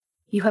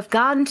You have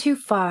gone too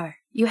far.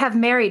 You have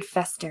married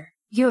Fester.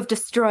 You have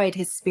destroyed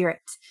his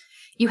spirit.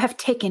 You have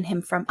taken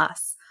him from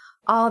us.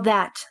 All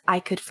that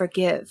I could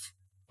forgive.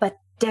 But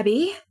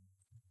Debbie?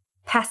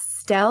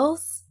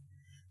 Pastels?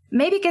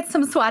 Maybe get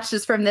some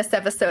swatches from this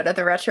episode of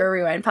the Retro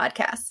Rewind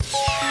podcast.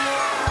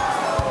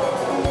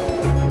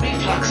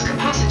 Reflux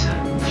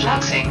capacitor.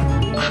 Fluxing.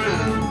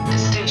 Crew to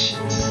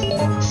stations.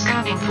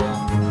 Scanning for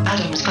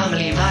Addams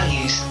Family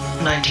values.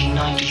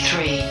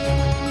 1993.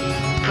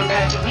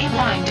 Prepare to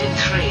rewind in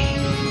 3,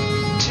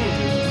 2,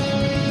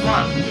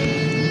 1.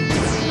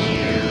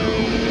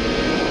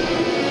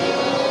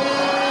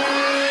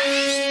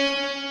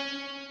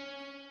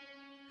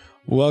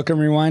 Welcome,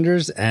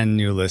 Rewinders and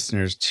new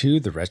listeners, to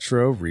the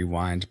Retro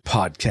Rewind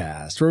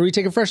podcast, where we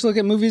take a fresh look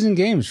at movies and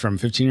games from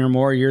 15 or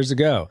more years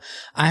ago.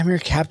 I'm your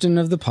captain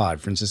of the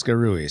pod, Francisco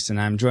Ruiz, and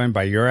I'm joined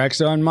by your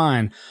XO and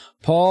mine,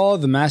 Paul,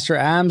 the Master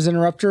Addams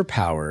Interrupter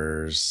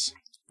Powers.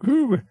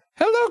 Ooh.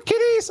 Hello,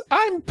 kitties.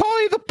 I'm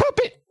Polly the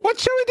Puppet. What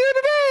shall we do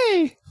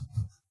today?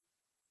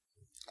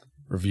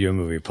 Review a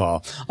movie,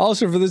 Paul.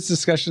 Also, for this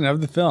discussion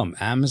of the film,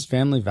 Addams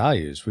Family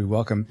Values, we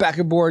welcome back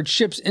aboard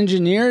ship's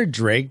engineer,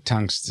 Drake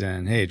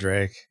Tungsten. Hey,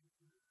 Drake.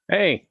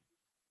 Hey.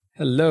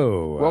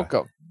 Hello.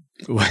 Welcome.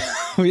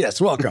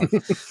 Yes, welcome.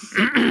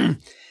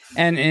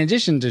 And in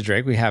addition to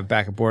Drake, we have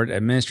back aboard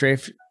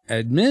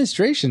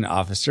Administration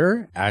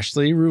Officer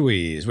Ashley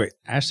Ruiz. Wait,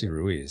 Ashley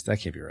Ruiz.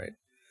 That can't be right.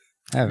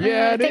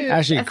 Yeah, it is.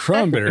 Ashley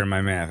Crumbitter in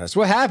my manifest.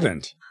 What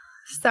happened?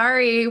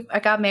 Sorry, I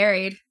got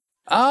married.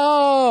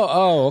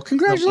 Oh,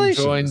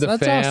 congratulations. Join the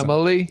That's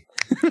family.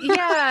 Awesome.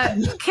 Yeah,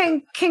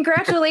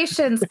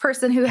 congratulations,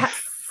 person who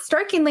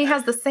strikingly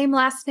has the same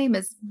last name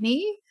as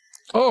me.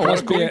 Oh, How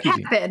what's did that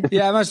going happen?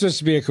 Yeah, it must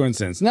just be a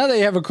coincidence. Now that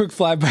you have a quick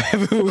flyby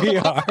of who we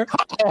are,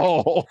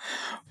 Oh,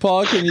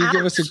 Paul, can you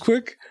give us a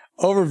quick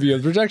overview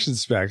of the production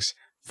specs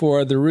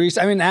for the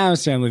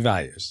Addams Family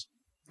Values?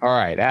 all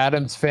right.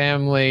 Addams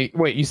Family.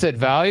 Wait, you said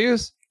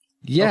values?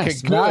 Yes, Okay,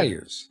 good.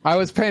 values. I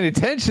was paying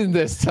attention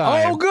this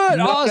time. Oh, good.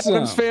 Not Awesome.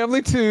 Addams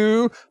Family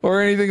 2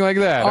 or anything like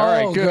that. All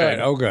right, good.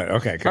 Oh, good.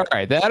 Okay, good. All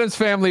right, The Addams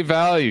Family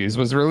Values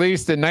was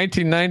released in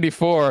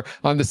 1994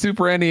 on the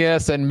Super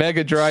NES and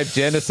Mega Drive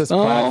Genesis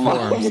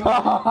platforms.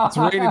 It's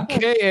rated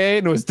KA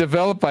and was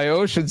developed by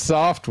Ocean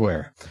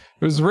Software.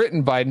 It was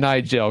written by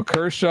Nigel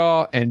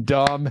Kershaw and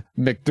Dom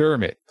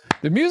McDermott.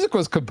 The music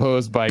was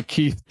composed by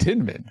Keith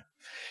Tinman.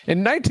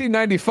 In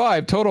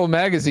 1995, Total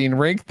Magazine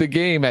ranked the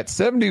game at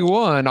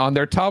 71 on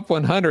their top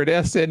 100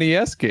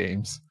 SNES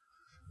games.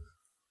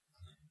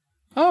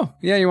 Oh,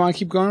 yeah, you want to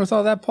keep going with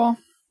all that, Paul?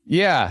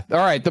 Yeah. All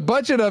right. The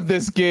budget of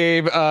this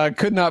game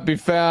could not be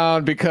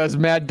found because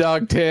Mad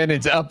Dog 10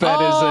 is up at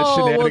his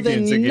shenanigans well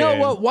then, you again. know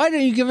what? Why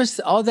don't you give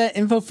us all that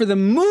info for the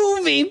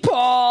movie,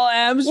 Paul?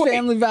 Addams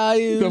Family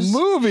Values. The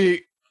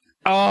movie?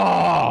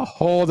 Oh,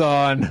 hold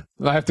on.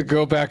 I have to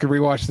go back and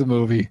rewatch the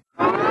movie.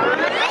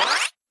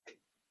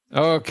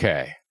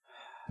 Okay.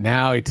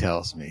 Now he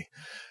tells me.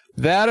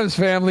 The Addams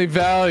Family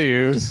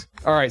Values.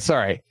 All right,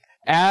 sorry.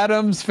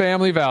 Addams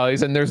Family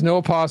Values, and there's no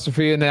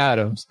apostrophe in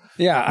Addams.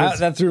 Yeah,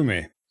 that threw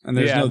me. And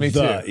there's no me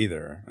the too.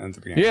 either at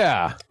the beginning.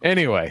 Yeah.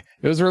 Anyway,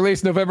 it was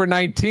released November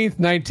 19th,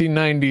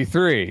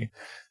 1993.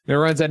 It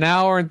runs an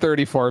hour and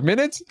 34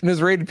 minutes and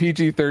is rated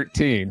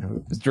PG-13.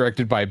 It was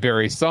directed by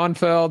Barry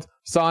Sonnenfeld.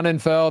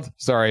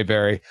 Sorry,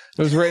 Barry. It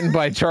was written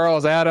by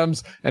Charles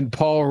Addams and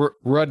Paul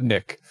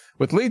Rudnick,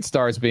 with lead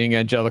stars being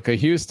Angelica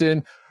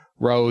Houston,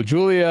 Raul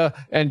Julia,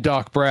 and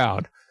Doc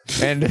Brown.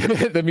 And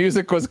the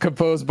music was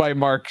composed by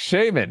Mark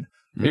Shaman.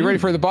 Are you ready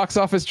for the box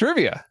office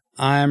trivia?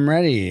 I'm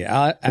ready.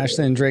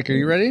 Ashley and Drake, are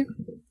you ready?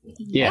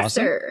 Yeah. Yes,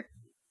 sir.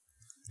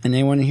 And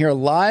anyone here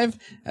live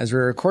as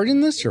we're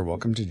recording this, you're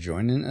welcome to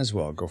join in as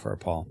well. Go for it,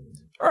 Paul.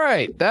 All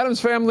right. Addams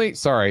Family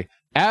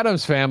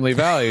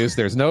Values.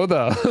 There's no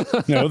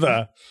the. No,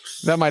 the.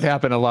 That might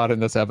happen a lot in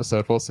this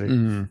episode. We'll see.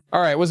 Mm.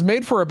 All right. Was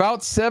made for about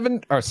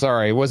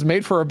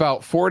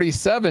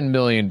 $47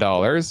 million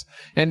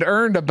and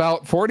earned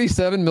about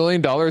 $47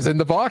 million in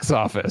the box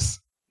office.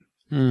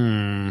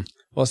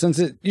 Well, since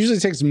it usually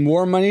takes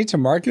more money to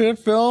market a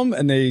film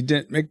and they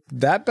didn't make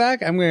that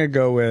back, I'm going to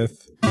go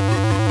with...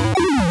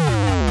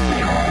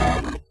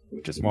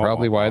 Which is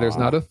probably why there's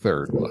not a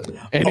third one.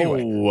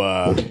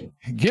 Anyway,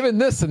 given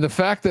this and the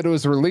fact that it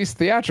was released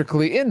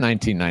theatrically in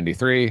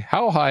 1993,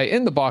 how high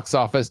in the box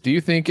office do you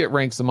think it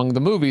ranks among the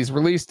movies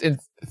released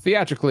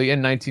theatrically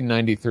in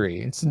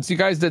 1993? And since you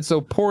guys did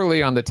so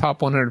poorly on the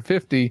top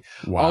 150,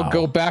 I'll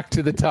go back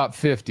to the top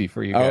 50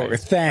 for you guys. Oh,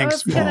 thanks, I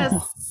was going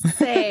to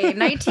say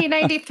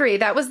 1993.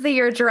 That was the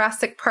year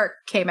Jurassic Park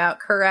came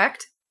out,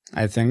 correct?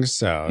 I think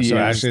so. Yes. So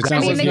actually, it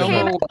sounds like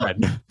number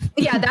one.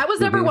 Yeah, that was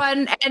number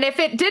one. And if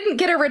it didn't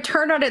get a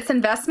return on its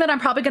investment, I'm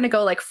probably going to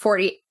go like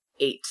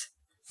 48.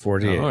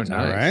 48. Oh, nice.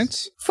 All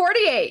right.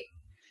 48.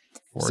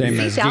 Same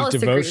as Geek Dallas agrees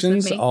with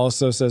Devotions me.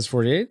 also says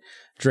 48.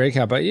 Drake,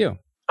 how about you?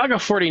 I'll go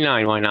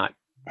 49. Why not?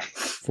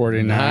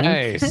 49.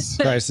 Nice.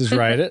 Price is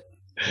right.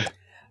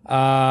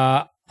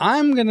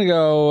 I'm going to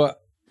go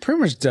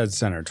pretty much dead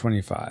center,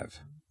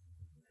 25.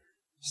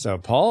 So,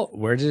 Paul,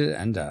 where did it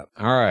end up?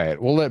 All right.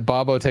 We'll let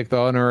Bobo take the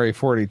honorary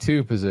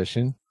 42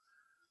 position.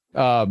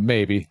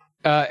 Maybe.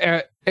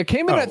 It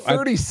came in at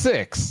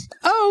 36.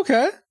 Oh,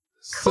 okay.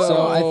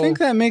 So I think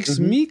that makes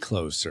Mm-hmm. me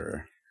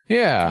closer.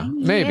 Yeah,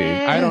 maybe.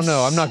 I don't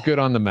know. I'm not good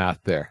on the math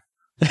there.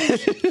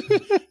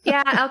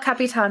 Yeah, El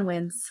Capitan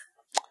wins.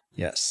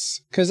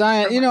 Yes. Because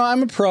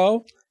I'm a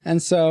pro,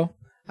 and so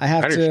I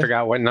have I to... just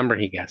forgot what number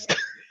he guessed.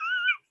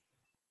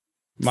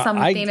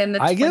 Something in the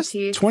 20s. I guess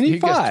 25. He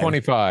guessed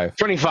 25.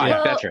 25,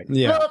 Well, that's right.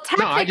 Yeah. Well,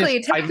 technically,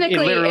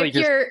 if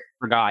you're...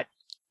 Forgot.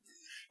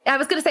 I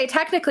was going to say,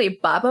 technically,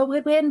 Baba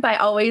would win by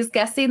always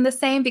guessing the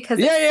same because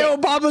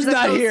Baba's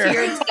not here.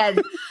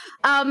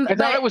 I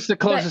thought it was the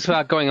closest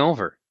without going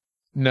over.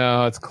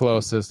 No, it's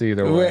closest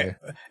either way.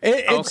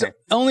 It's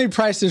only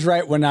Price is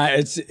Right when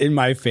it's in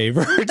my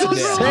favor.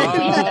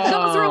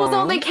 Those rules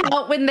only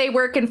count when they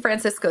work in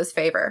Francisco's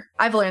favor.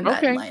 I've learned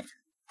that in life.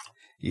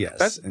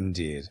 Yes,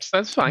 indeed.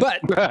 That's fine.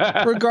 But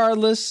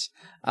regardless,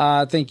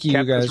 thank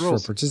you guys for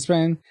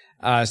participating.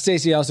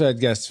 Stacey also had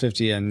guessed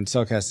 50 and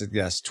Cellcast had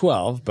guessed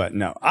 12, but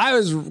no, I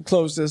was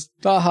closest.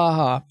 Ha ha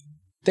ha.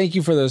 Thank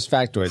you for those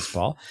factoids,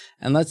 Paul.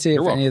 And let's see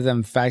if any of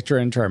them factor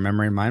into our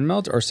memory mind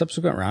melt or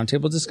subsequent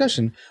roundtable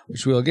discussion,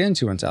 which we'll get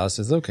into once Alice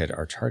has located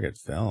our target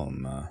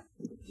film. Alert,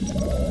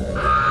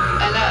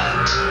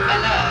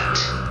 alert.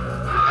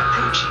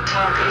 Approaching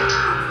target.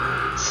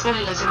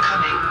 Spoilers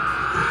incoming.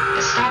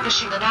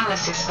 Establishing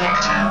analysis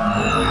vector.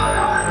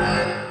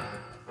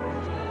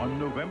 On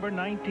November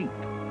 19th,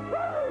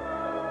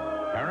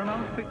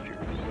 Paramount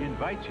Pictures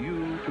invites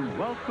you to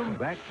welcome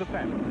back the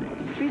family.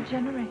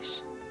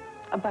 Regeneration.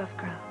 Above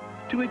ground.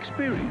 To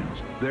experience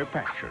their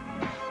passion,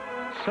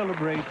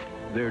 celebrate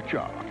their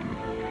charm,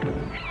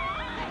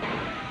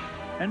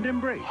 and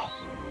embrace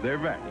their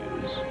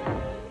values.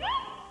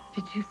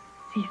 Did you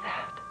see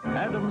that?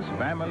 Addams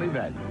Family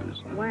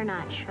Values. We're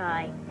not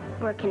shy.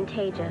 We're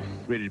contagious.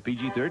 Rated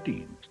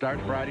PG-13.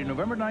 Starts Friday,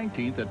 November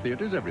 19th at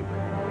theaters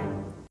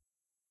everywhere.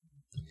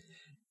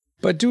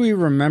 But do we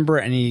remember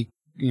any,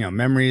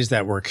 memories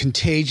that were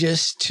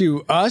contagious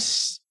to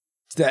us,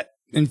 that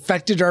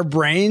infected our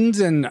brains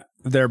and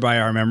thereby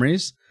our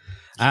memories?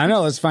 I don't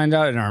know. Let's find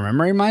out in our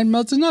memory mind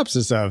melt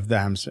synopsis of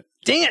dang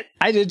it,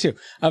 I did too,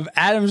 of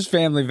Addams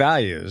Family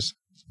Values.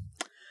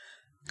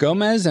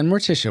 Gomez and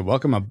Morticia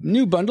welcome a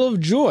new bundle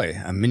of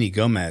joy, a mini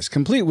Gomez,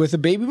 complete with a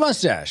baby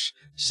mustache.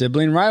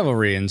 Sibling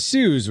rivalry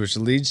ensues, which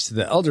leads to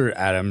the elder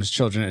Addams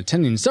children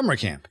attending summer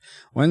camp.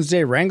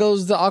 Wednesday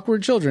wrangles the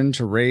awkward children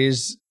to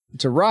rise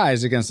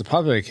against the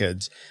popular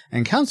kids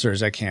and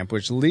counselors at camp,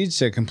 which leads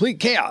to complete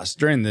chaos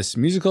during their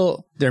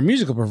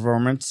musical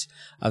performance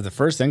of the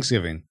first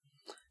Thanksgiving.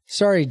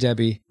 Sorry,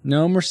 Debbie,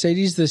 no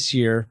Mercedes this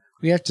year.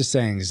 We have to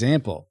set an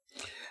example.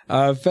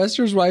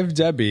 Fester's wife,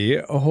 Debbie,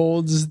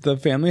 holds the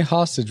family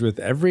hostage with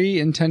every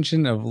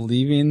intention of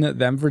leaving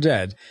them for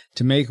dead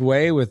to make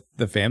way with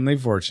the family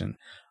fortune,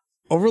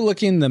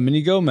 overlooking the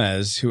mini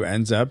Gomez, who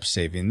ends up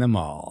saving them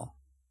all.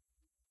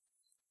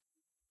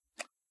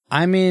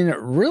 I mean,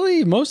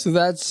 really, most of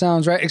that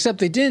sounds right, except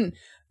they didn't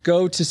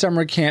go to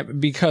summer camp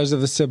because of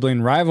the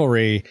sibling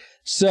rivalry.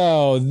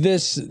 So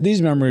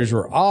these memories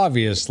were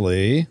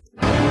obviously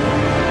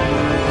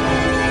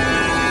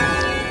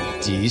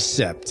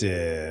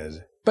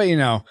decepted. But,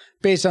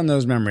 based on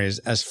those memories,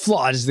 as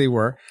flawed as they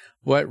were,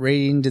 what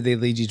rating did they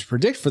lead you to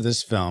predict for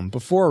this film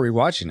before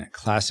rewatching it?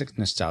 Classic,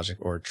 nostalgic,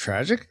 or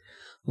tragic?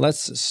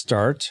 Let's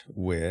start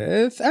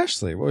with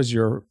Ashley. What was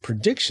your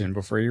prediction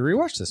before you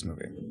rewatched this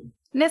movie?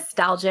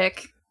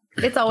 Nostalgic.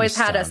 It's always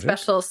had a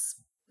special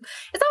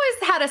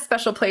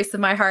place in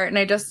my heart, and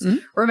I just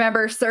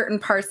remember certain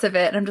parts of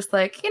it, and I'm just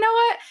like, you know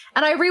what?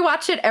 And I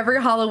rewatch it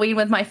every Halloween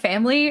with my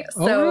family.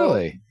 So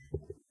really?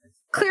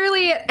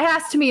 Clearly it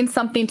has to mean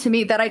something to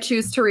me that I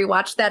choose to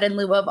rewatch that in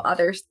lieu of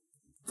other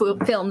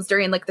films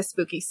during the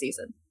spooky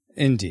season.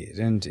 Indeed.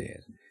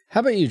 How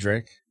about you,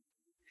 Drake?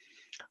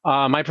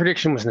 My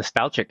prediction was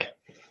nostalgic.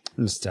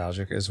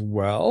 Nostalgic as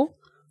well.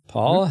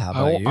 Paul, how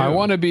about you? I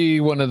want to be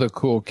one of the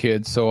cool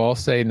kids, so I'll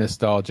say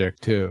nostalgic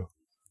too.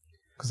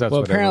 Because that's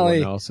what apparently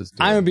everyone else is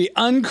doing. I'm going to be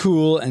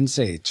uncool and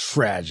say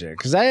tragic.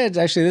 Because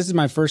this is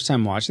my first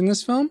time watching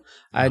this film.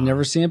 I had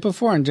never seen it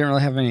before and didn't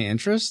really have any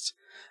interest.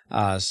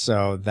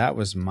 So that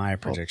was my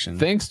prediction. Well,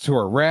 thanks to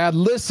our rad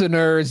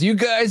listeners, you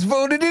guys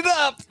voted it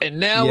up, and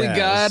now we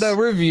gotta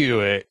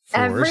review it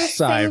every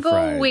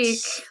single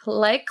week,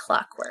 like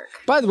clockwork.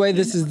 By the way,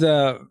 this is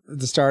the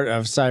start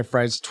of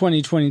Sci-Frights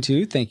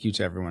 2022. Thank you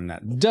to everyone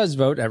that does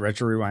vote at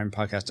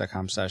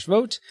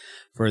retrorewindpodcast.com/vote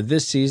for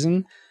this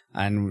season.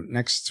 And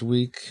next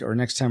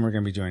time we're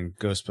going to be doing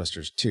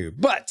Ghostbusters 2.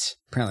 But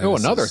apparently,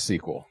 another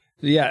sequel.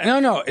 Yeah,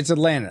 no, it's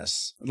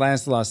Atlantis.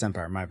 Atlantis: The Lost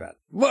Empire. My bad.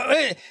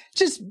 Well,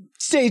 just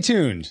stay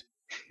tuned.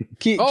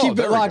 Keep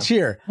it locked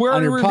here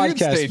on your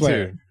podcast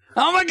player.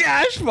 Oh my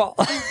gosh, Paul.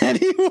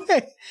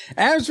 Anyway,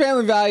 Addams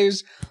Family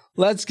Values.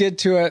 Let's get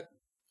to it.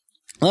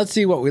 Let's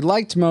see what we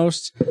liked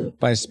most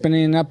by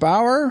spinning up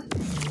our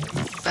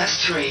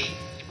Best 3.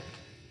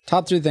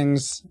 Top 3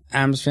 things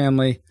Addams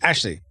Family.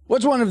 Ashley,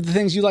 what's one of the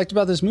things you liked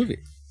about this movie?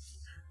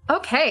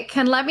 Okay,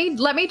 let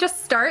me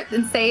just start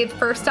and say,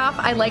 first off,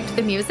 I liked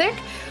the music.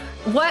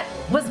 What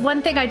was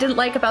one thing I didn't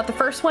like about the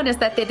first one is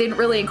that they didn't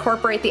really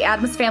incorporate the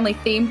Addams Family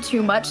theme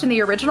too much in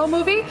the original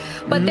movie,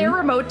 but there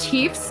were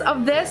motifs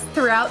of this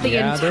throughout the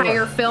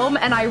entire film,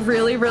 and I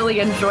really,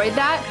 really enjoyed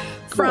that.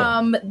 Cool.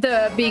 From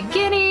the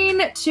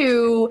beginning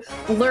to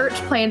Lurch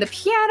playing the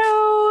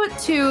piano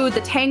to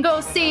the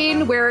tango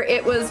scene where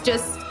it was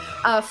just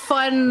a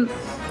fun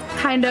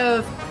kind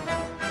of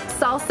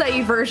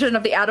salsa-y version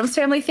of the Addams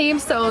Family theme.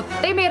 So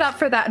they made up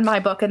for that in my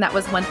book, and that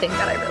was one thing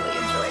that I really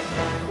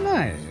enjoyed.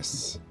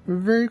 Nice.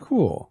 Very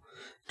cool.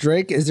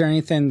 Drake, is there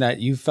anything that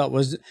you felt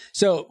was...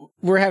 So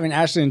we're having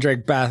Ashley and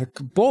Drake back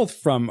both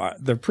from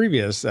the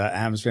previous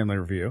Addams Family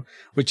review,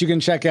 which you can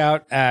check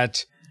out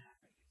at...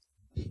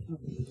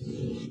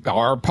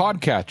 our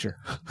podcatcher.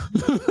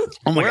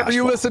 Oh my Wherever gosh,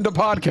 you listen to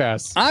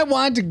podcasts. I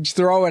wanted to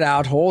throw it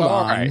out. Hold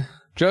on. Right.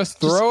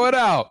 Just throw it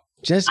out.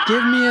 Just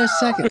give me a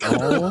second.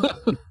 Oh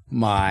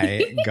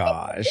my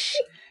gosh.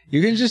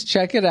 You can just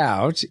check it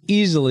out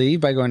easily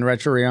by going to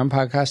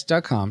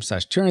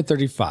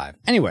retrorewiндpodcast.com/235.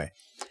 Anyway,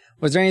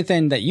 was there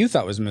anything that you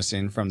thought was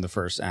missing from the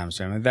first Addams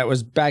Family that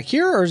was back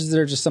here, or is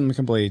there just something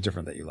completely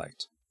different that you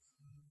liked?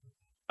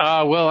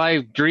 Well, I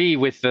agree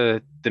with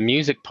the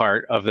music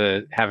part of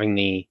having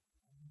the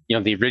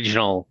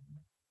original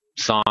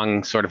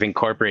song sort of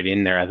incorporated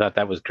in there. I thought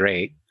that was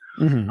great.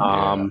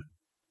 Mm-hmm.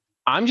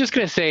 I'm just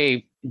going to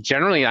say,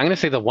 generally, I'm going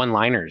to say the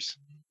one-liners.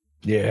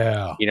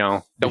 Yeah.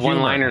 The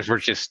one-liners were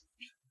just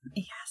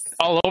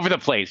all over the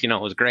place. It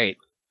was great.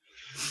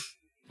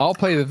 I'll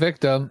play the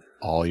victim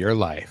all your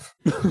life.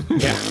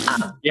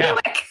 Yeah.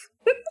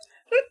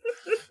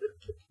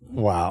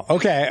 Wow.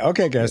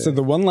 Okay, guys. So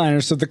the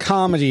one-liners, so the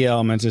comedy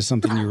element is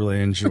something you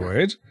really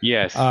enjoyed.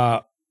 Yes.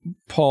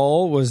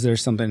 Paul, was the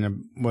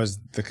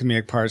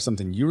comedic part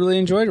something you really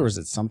enjoyed, or was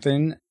it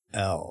something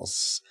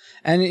else?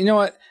 And you know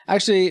what?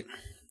 Actually,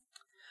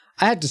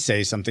 I had to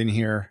say something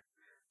here.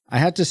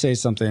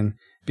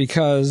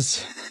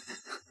 Because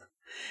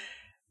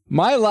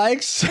my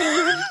likes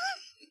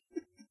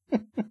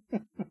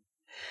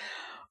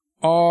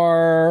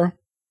are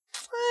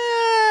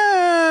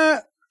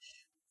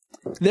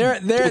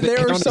there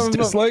were some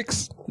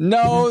dislikes.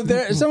 No,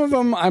 some of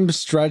them I'm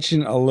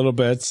stretching a little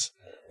bit.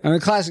 I mean,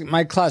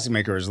 my classic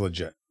maker is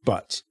legit,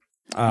 but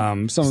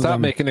some of them... Stop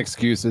making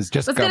excuses.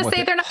 Just I was going to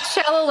say they're not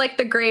shallow like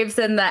the graves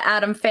in the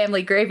Addams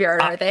Family graveyard,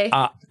 are they?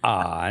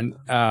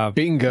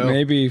 Bingo.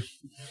 Maybe.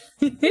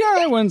 Yeah,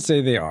 I wouldn't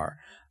say they are.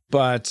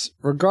 But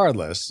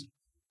regardless,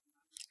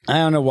 I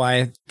don't know why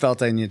I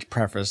felt I need to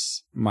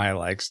preface my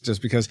likes,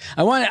 just because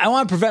I want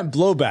to prevent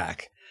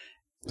blowback.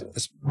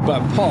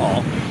 But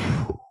Paul,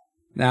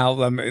 now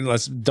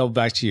let's double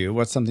back to you.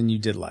 What's something you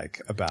did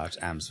like about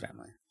Addams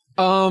Family?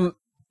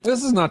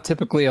 This is not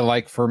typically a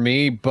like for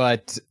me,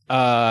 but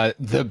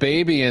the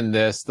baby in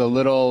this, the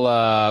little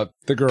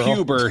the girl,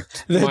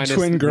 Pubert, the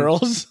twin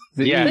girls,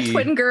 the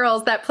twin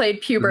girls that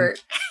played Pubert.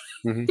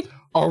 Mm-hmm.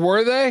 Or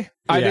were they?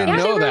 I didn't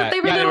know that.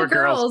 They were little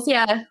girls.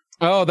 Yeah.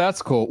 Oh,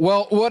 that's cool.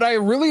 Well, what I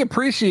really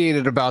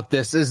appreciated about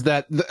this is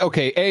that,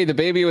 the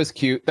baby was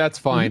cute. That's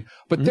fine.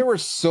 But there were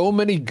so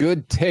many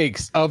good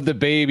takes of the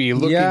baby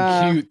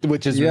looking cute,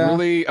 which is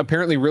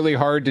apparently really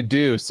hard to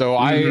do. So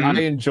I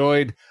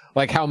enjoyed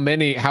like how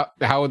many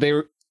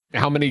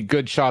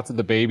good shots of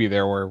the baby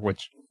there were,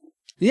 which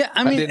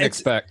I didn't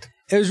expect.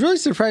 It was really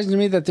surprising to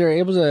me that they're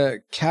able to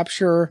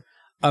capture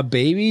a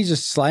baby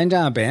just sliding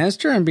down a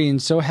banister and being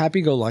so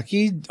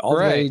happy-go-lucky all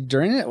the way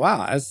during it.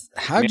 Wow,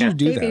 how'd you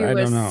do that? I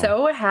don't know. Was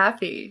so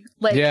happy.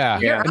 Like,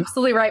 you're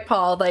absolutely right,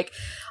 Paul. Like,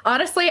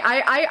 honestly,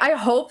 I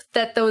hope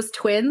that those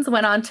twins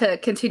went on to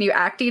continue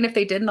acting. If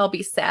they didn't, I'll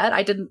be sad.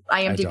 I didn't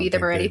IMDb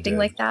them or anything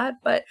like that.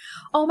 But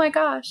oh my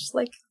gosh,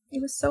 like,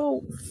 it was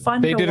so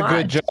fun to watch. They did a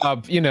good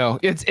job.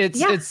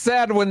 It's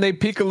sad when they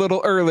peak a little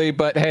early,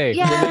 but hey,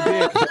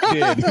 when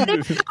they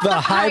did. The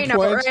high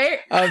point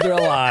of their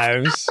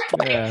lives.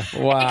 Right. Yeah.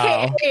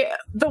 Wow. AKA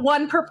the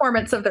one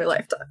performance of their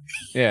lifetime.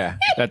 Yeah.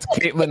 That's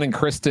Caitlin and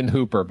Kristen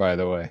Hooper, by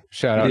the way.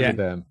 Shout out to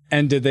them.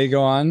 And did they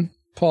go on,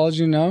 Paul, do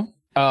you know?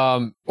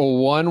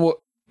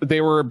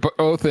 They were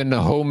both in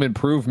Home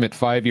Improvement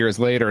 5 years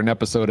later, an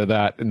episode of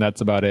that, and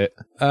that's about it.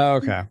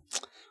 Okay.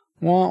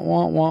 But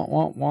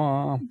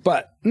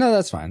no,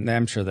 that's fine.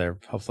 I'm sure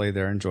hopefully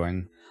they're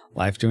enjoying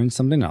life doing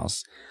something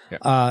else.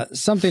 Yeah.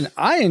 Something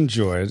I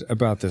enjoyed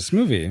about this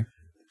movie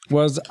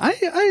was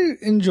I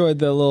enjoyed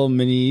the little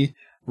mini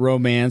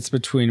romance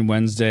between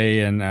Wednesday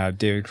and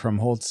David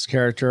Krumholtz's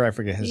character. I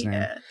forget his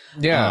name.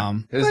 Yeah.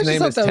 His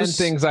name is 10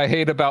 Things I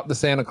Hate About the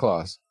Santa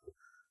Claus.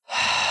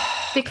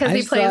 Because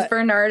he plays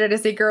Bernard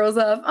as he grows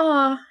up.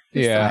 Aw.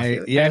 Yeah.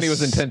 And he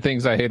was in 10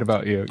 Things I Hate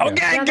About You.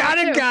 Okay, got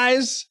it,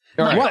 guys.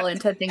 Michael in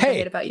 10 Things I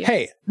Hate About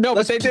You. No,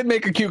 but they did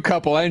make a cute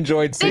couple. I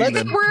enjoyed seeing them.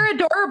 They were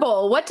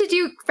adorable. What did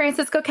you,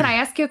 Francisco, can I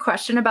ask you a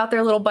question about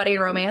their little budding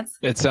romance?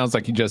 It sounds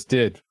like you just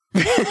did.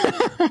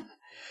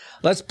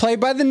 Let's play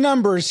by the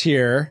numbers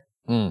here.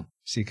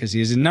 See, because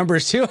he's in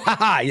numbers too.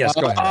 Yes,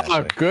 go ahead.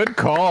 Ashley. Good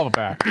call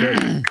back.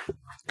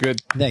 Good.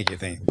 Thank you.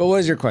 But what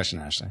was your question,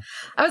 Ashley?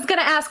 I was going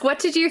to ask, what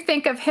did you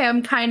think of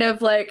him kind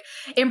of like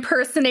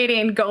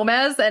impersonating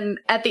Gomez and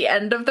at the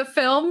end of the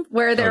film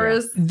where there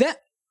was...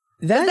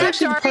 That's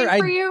actually the part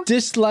I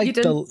disliked.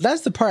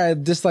 That's the part I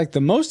disliked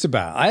the most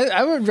about.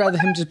 I would rather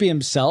him just be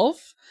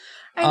himself.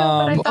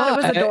 I know, but I thought it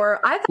was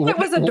adorable. I thought it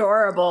was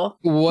adorable.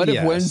 What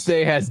if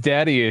Wednesday has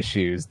daddy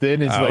issues?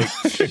 Then it's like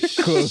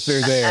closer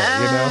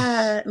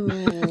there, you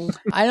know?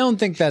 I don't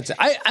think that's...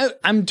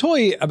 I'm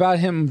totally about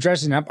him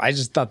dressing up. I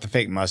just thought the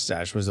fake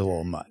mustache was a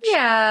little much.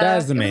 Yeah. That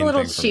was the main thing. A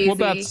little for cheesy. me.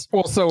 Well, that's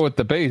also with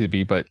the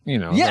baby, but, you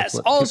know. Yes,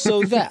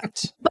 also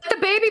that. But the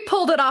baby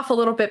pulled it off a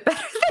little bit better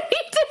than he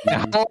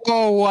did.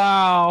 Oh,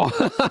 wow.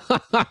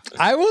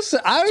 I will say...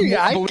 I'm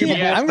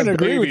going to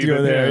agree with you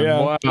there. Yeah.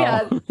 Wow.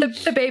 Yeah,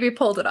 the baby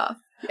pulled it off.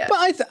 Yeah. But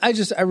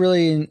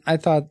I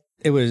thought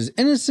it was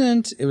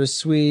innocent. It was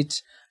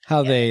sweet.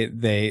 How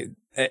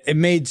it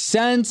made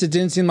sense. It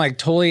didn't seem like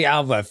totally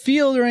out of left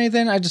field or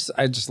anything. I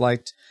just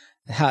liked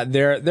how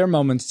their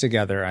moments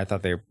together. I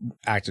thought they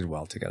acted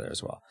well together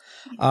as well.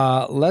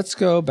 Let's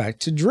go back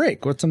to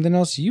Drake. What's something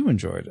else you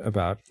enjoyed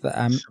about the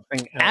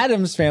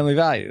Addams Family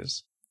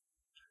Values?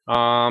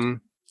 There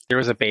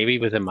was a baby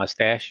with a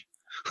mustache.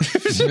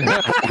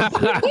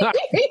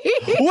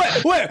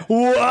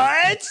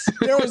 What?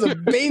 There was a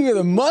baby with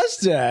a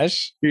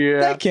mustache? Yeah.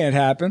 That can't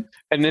happen.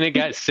 And then it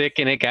got sick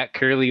and it got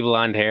curly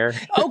blonde hair.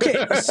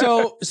 Okay,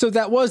 so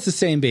that was the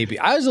same baby.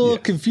 I was a little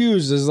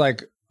confused. As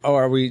like,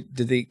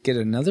 did they get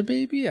another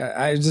baby?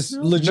 I just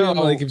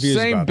legitimately confused.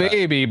 Same about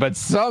baby, but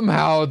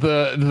somehow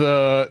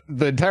the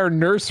entire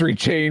nursery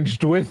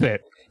changed with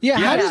it. Yeah,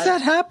 how does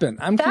that happen?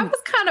 That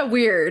was kind of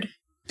weird.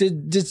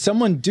 Did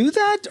someone do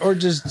that, or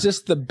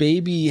just the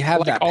baby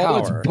have that power? All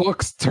its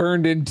books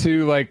turned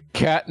into like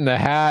Cat in the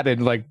Hat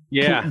and like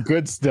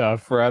good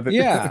stuff rather.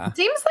 Yeah,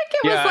 seems like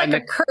it was like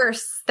a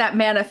curse that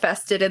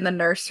manifested in the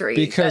nursery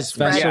because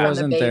Fester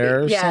wasn't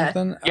there or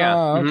something. Yeah.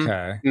 Oh,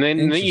 okay. And then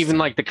even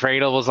like the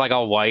cradle was like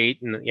all white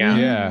and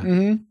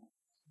Mm-hmm.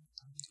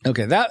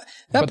 Okay, that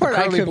part the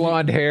curly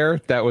blonde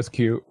hair that was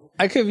cute.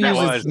 I could have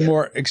used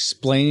more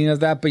explaining of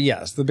that, but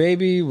yes, the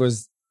baby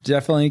was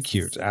definitely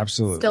cute.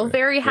 Absolutely. Still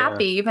very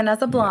happy, even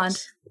as a blonde.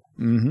 Yes.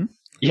 Mm-hmm.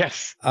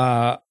 Yes.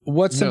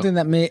 What's something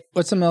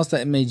else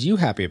that made you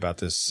happy about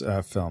this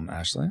film,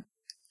 Ashley?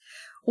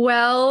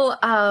 Well,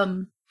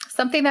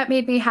 something that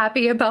made me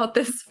happy about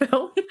this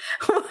film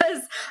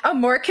was a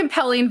more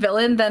compelling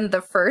villain than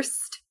the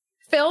first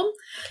film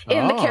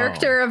in the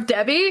character of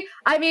Debbie.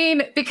 I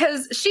mean,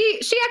 because she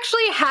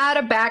actually had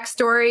a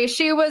backstory.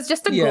 She was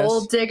just a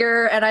gold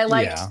digger, and I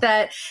liked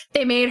that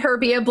they made her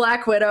be a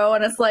Black Widow,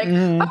 and it's like,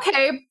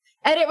 okay.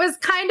 And it was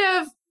kind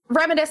of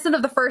reminiscent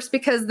of the first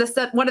because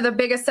one of the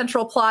biggest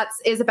central plots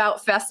is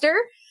about Fester.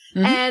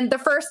 And the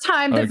first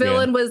time the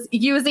villain was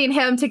using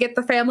him to get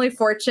the family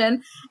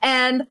fortune,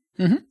 and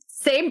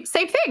same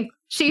thing.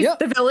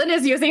 The villain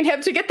is using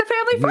him to get the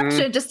family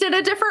fortune, just in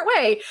a different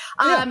way.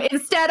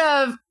 Instead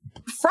of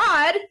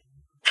fraud,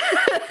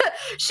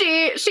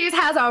 she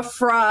has a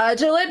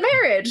fraudulent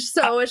marriage,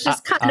 so it's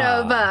just kind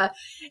of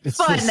it's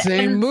fun. The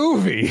same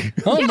movie.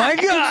 Oh my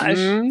gosh!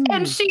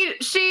 And she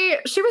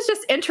was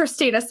just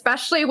interesting,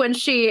 especially when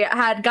she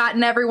had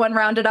gotten everyone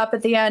rounded up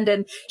at the end,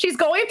 and she's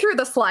going through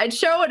the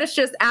slideshow, and it's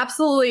just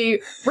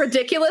absolutely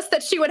ridiculous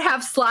that she would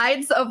have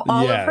slides of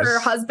all of her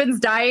husbands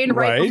dying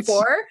right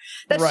before,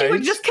 that she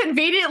would just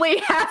conveniently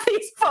have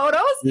these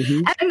photos.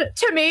 And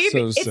to me,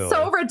 it's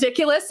so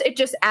ridiculous. It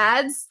just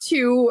adds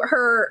to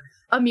her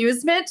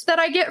amusement that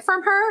I get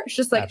from her. It's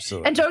just like,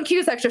 and Joan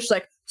Cusack's just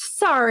like,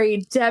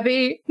 sorry,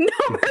 Debbie, no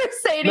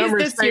Mercedes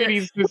this year.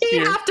 We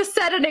have to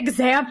set an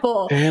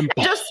example.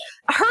 Just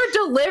her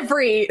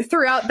delivery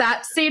throughout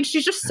that scene,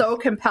 she's just so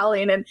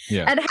compelling, and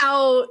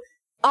how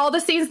all the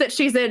scenes that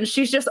she's in,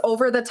 she's just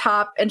over the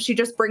top, and she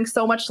just brings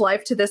so much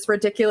life to this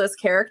ridiculous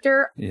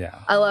character. Yeah,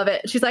 I love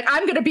it. She's like,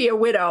 I'm gonna be a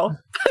widow.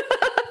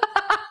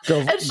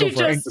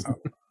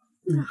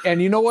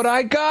 And you know what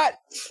I got?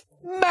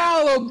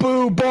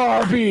 Malibu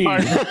Barbie.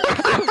 And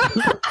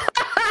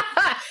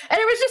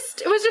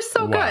it was just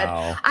so good.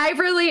 I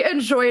really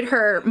enjoyed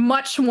her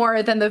much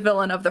more than the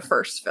villain of the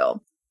first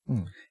film.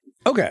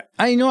 Okay,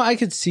 I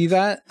could see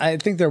that. I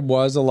think there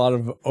was a lot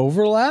of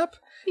overlap.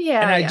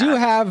 Yeah, and I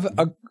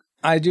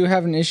do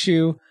have an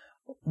issue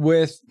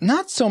with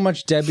not so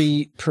much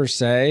Debbie per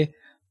se,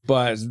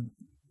 but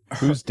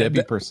who's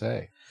Debbie per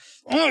se?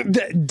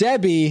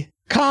 Debbie,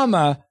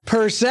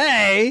 per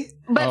se.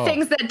 But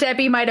things that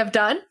Debbie might have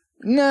done.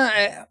 No,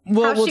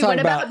 we'll talk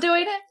about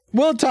doing it.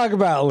 We'll talk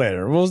about it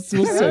later. We'll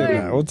say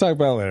that. We'll talk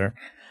about it later.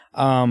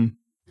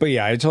 But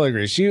yeah, I totally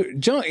agree.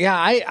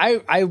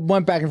 I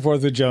went back and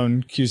forth with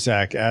Joan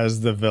Cusack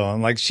as the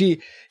villain. Like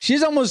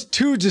she's almost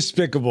too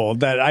despicable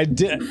that I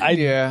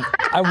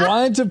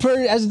wanted to put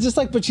her as a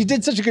dislike, but she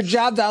did such a good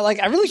job that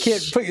I really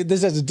can't put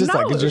this as a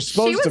dislike because you're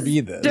supposed to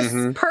be this.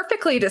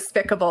 Perfectly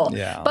despicable.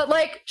 Yeah. But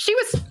she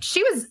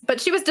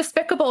was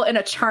despicable in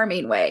a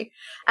charming way.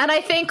 And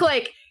I think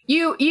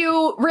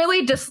you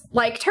really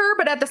disliked her,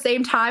 but at the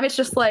same time, it's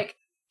just like,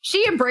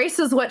 she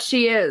embraces what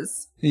she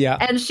is. Yeah.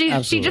 And she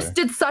just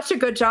did such a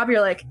good job.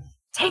 You're like,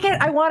 take it.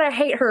 I want to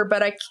hate her,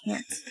 but I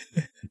can't.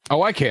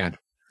 Oh, I can't.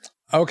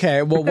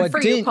 Okay. Well, what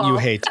didn't Paul. you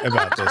hate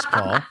about this,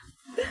 Paul?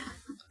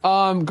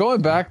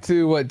 Going back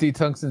to what D.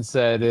 Tungsten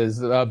said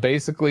is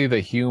basically the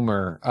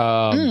humor.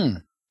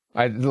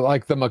 I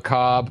like the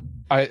macabre.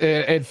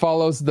 It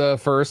follows the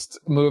first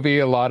movie.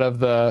 A lot of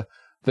the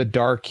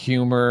dark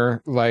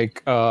humor,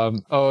 like,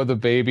 the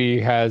baby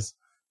has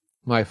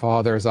my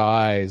father's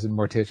eyes, and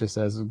Morticia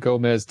says,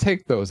 Gomez,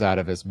 take those out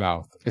of his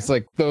mouth. It's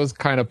like those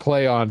kind of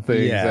play on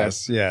things.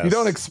 Yes. You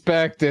don't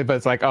expect it, but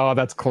it's like, oh,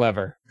 that's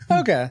clever.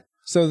 Okay.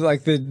 So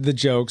like the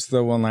jokes,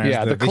 the one-liners,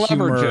 the clever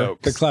humor,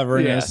 jokes, the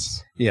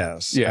cleverness.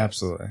 Yes,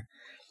 absolutely.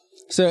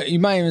 So you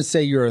might even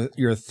say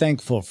you're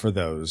thankful for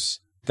those,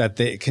 that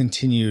they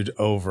continued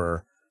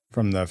over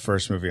from the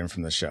first movie and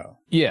from the show.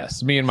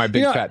 Yes, me and my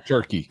big fat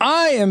turkey.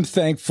 I am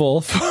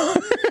thankful for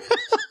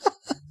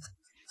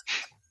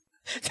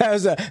that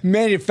was a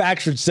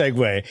manufactured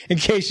segue, in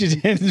case you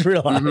didn't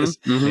realize.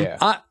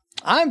 Yeah.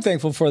 I'm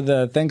thankful for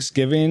the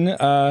Thanksgiving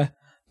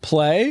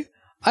play.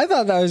 I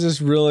thought that was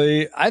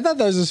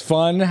just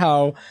fun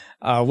how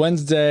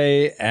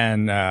Wednesday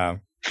and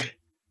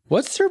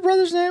what's their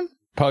brother's name?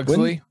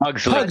 Pugsley.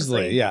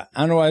 Pugsley. Yeah.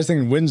 I don't know why I was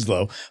thinking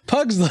Winslow.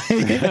 Pugsley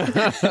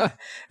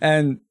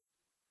and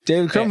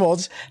David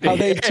Krumholtz, how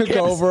they took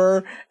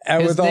over.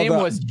 And His name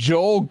was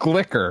Joel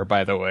Glicker,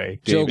 by the way.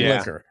 Joel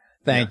Glicker.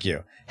 Thank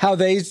you. How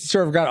they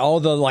sort of got all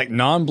the like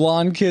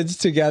non-blonde kids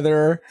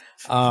together.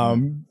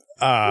 And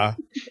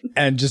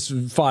just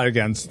fought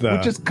against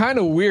which is kind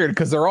of weird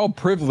because they're all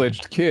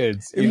privileged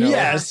kids. You know?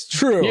 Yes,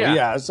 true. Yeah.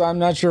 Yeah. So I'm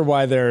not sure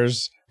why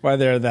there's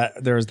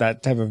that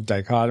type of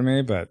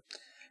dichotomy, but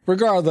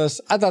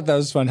regardless, I thought that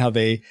was fun how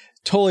they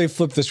totally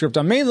flipped the script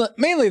on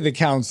mainly the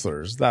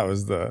counselors. That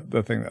was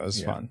the thing that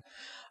was fun.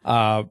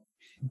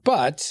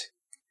 But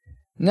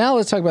now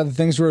let's talk about the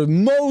things we're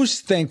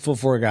most thankful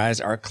for,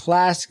 guys. Our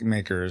classic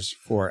makers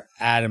for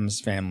Addams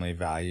Family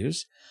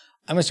values.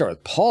 I'm gonna start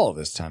with Paul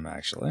this time,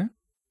 actually.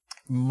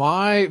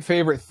 My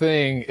favorite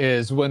thing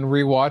is when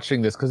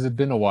rewatching this, because it's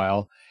been a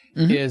while,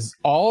 is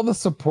all the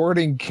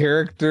supporting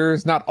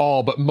characters, not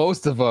all, but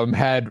most of them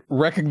had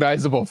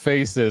recognizable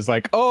faces.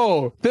 Like,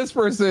 oh, this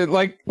person,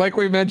 like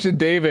we mentioned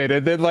David,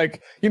 and then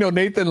like,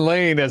 Nathan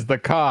Lane as the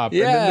cop.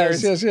 Yes, and then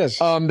there's, yes.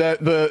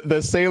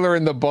 The sailor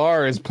in the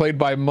bar is played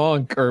by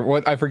Monk, or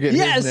what, I forget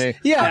his name.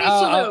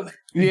 Yeah.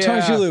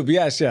 Tony Shalhoub,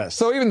 yes.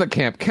 So even the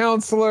camp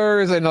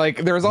counselors and like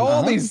there's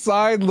all these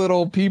side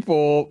little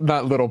people,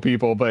 not little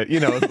people, but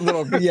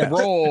little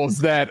roles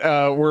that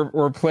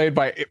were played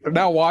by.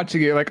 Now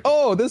watching it, like,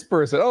 oh, this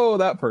person, oh,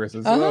 that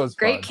person. So that was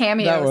great fun.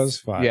 cameos. That was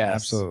fun. Yes.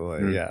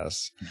 Absolutely,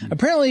 yes.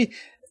 Apparently,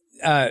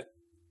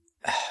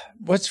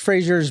 what's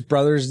Fraser's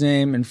brother's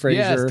name in Fraser?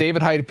 Yes,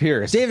 David Hyde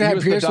Pierce. David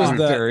Hyde Pierce was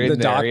the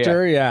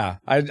doctor. Yeah,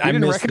 I didn't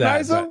missed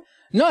recognize that. him.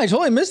 No, I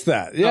totally missed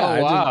that. Yeah.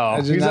 Oh, wow.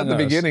 I did He's not at the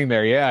notice. beginning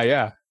there.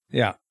 Yeah.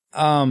 Yeah.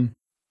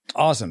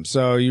 Awesome.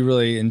 So you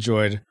really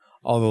enjoyed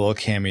all the little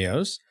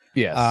cameos.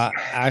 Yes.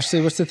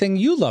 Ashley, what's the thing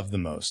you love the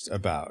most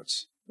about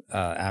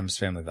Addams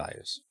Family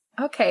values?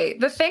 Okay,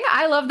 the thing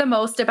I love the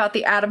most about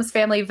the Addams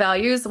Family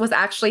values was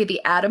actually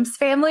the Addams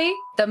Family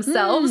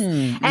themselves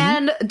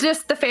and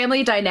just the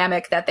family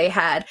dynamic that they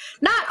had.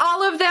 Not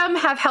all of them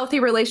have healthy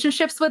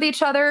relationships with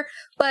each other,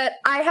 but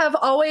I have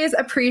always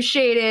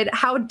appreciated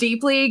how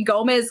deeply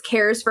Gomez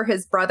cares for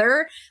his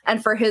brother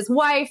and for his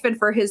wife and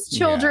for his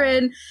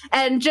children,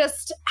 and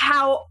just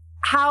how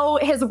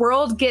his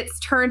world gets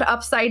turned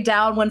upside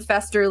down when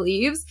Fester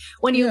leaves.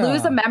 When you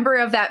lose a member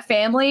of that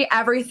family,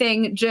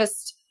 everything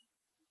just...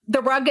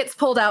 the rug gets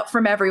pulled out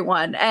from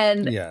everyone.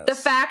 And the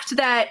fact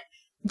that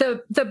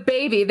the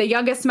baby, the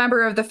youngest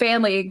member of the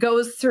family,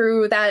 goes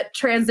through that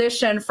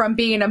transition from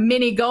being a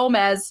mini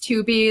Gomez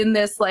to being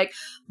this like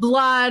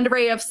blonde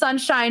ray of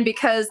sunshine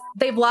because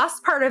they've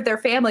lost part of their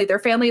family. Their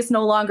family is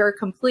no longer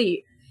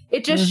complete.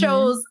 It just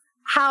shows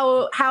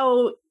how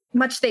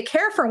much they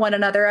care for one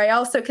another. I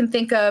also can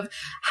think of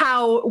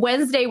how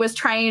Wednesday was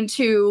trying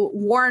to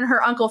warn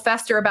her Uncle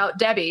Fester about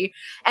Debbie,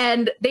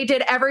 and they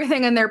did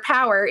everything in their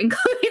power,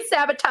 including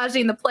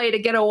sabotaging the play to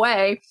get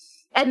away,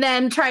 and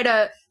then try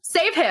to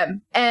save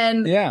him.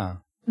 And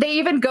they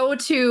even go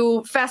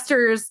to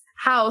Fester's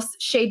house,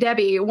 Chez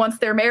Debbie, once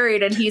they're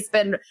married and he's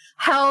been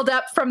held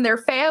up from their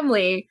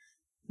family.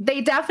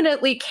 They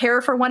definitely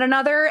care for one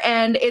another,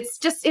 and it's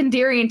just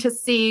endearing to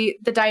see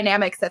the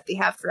dynamics that they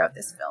have throughout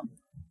this film.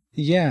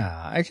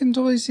 Yeah, I can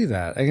totally see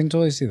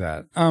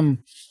that.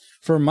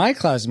 For my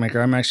classic maker,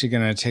 I'm actually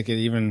going to take it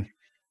even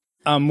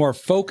a more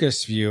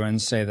focused view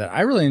and say that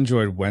I really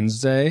enjoyed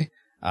Wednesday,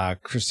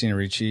 Christina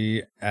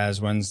Ricci as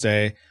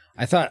Wednesday.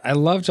 I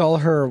loved all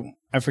her,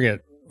 I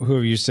forget who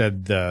of you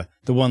said the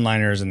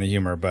one-liners and the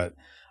humor, but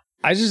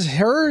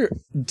her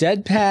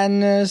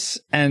deadpanness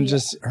and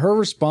just her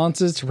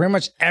responses to pretty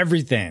much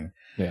everything.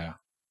 Yeah.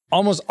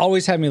 Almost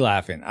always had me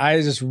laughing. I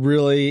just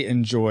really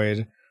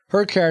enjoyed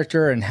her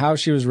character and how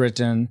she was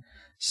written.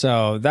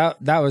 So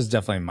that was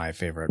definitely my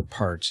favorite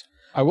part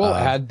I will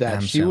add that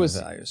Addams she Family was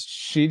values.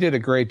 she did a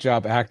great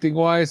job acting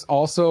wise.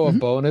 Also, a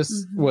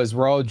bonus was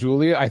Raul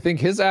Julia. I think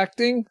his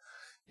acting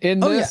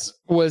in this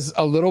was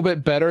a little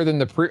bit better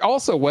than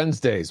also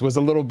Wednesdays was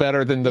a little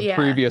better than the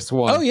previous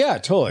one. Oh yeah,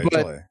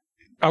 totally.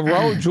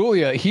 Raul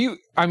Julia,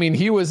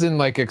 he was in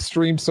like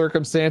extreme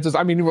circumstances.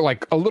 I mean, you were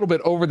like a little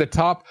bit over the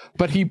top,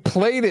 but he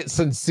played it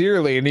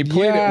sincerely and he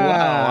played it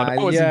well. And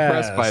I was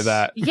impressed by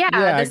that.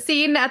 Yeah, the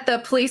scene at the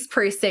police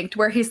precinct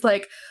where he's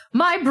like,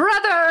 my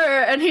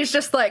brother, and he's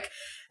just like,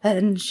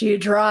 and she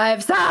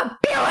drives a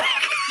Buick.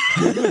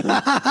 And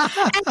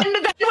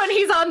then when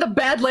he's on the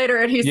bed later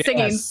and he's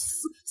singing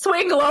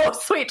Swing Low,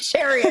 Sweet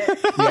Chariot.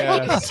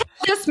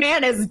 This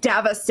man is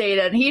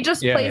devastated. He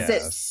just plays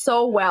it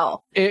so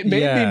well. It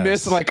made me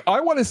miss, like, I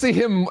want to see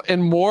him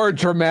in more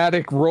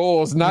dramatic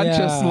roles, not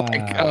just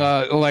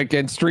like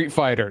in Street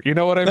Fighter. You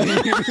know what I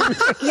mean?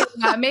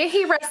 May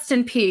he rest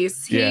in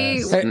peace.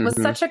 He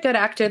was such a good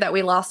actor that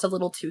we lost a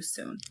little too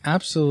soon.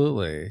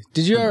 Absolutely.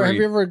 Have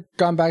you ever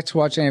gone back to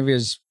watch any of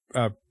his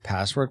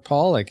past work,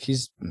 Paul? Like,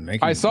 he's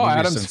making I saw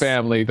Addams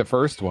Family, the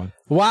first one.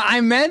 Well, I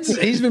meant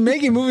he's been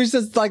making movies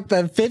since like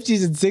the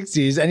 50s and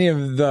 60s. Any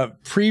of the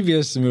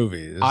previous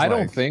movies? I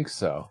don't think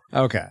so.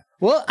 Okay.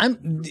 Well,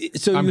 I'm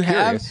curious.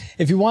 Have,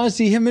 if you want to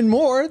see him in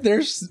more,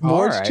 there's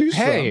more to choose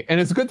from. Hey, and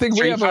it's a good thing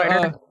we have like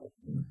I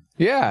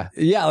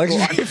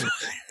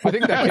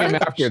think that came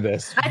after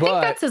this. I think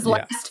that's his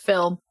last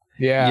film.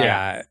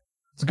 Yeah.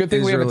 It's a good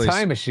thing we have a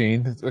time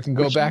machine. We can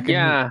go back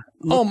and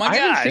oh my gosh. I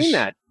haven't seen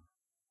that.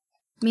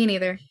 Me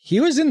neither. He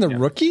was in The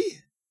Rookie?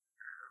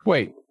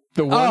 Wait,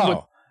 the one with...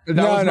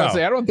 No.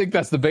 I don't think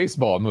that's the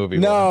baseball movie.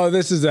 No,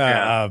 this is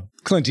a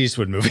Clint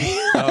Eastwood movie.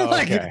 Oh,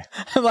 okay.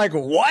 I'm like,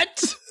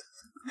 what?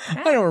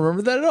 I don't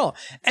remember that at all.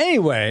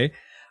 Anyway,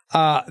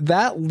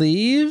 that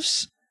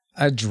leaves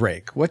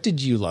Drake. What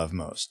did you love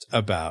most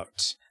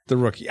about The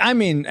Rookie? I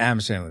mean,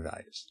 Addams Family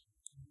Values.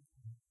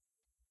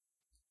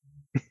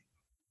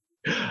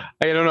 I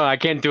don't know. I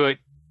can't do it.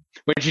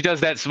 When she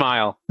does that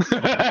smile.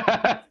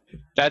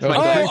 That's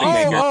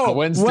my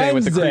Wednesday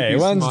with the creepy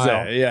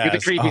smile. Yeah, with the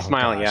creepy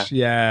smile. Gosh.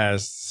 Yeah,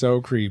 yes,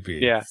 so creepy.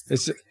 Yeah,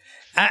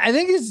 I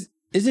think is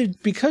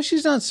it because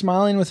she's not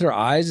smiling with her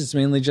eyes? It's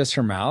mainly just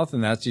her mouth,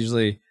 and that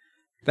usually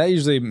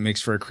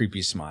makes for a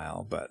creepy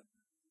smile. But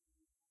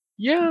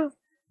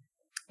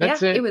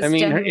that's it. I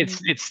mean,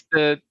 it's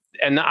the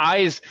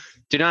eyes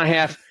do not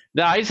have.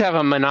 The eyes have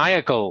a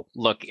maniacal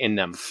look in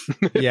them.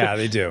 Yeah,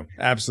 they do.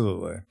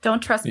 Absolutely.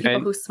 Don't trust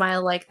people who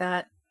smile like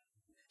that.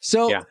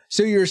 So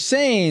you're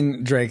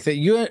saying, Drake,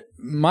 that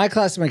my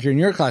classic and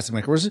your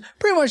classic was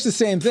pretty much the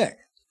same thing.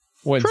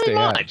 Pretty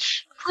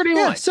much.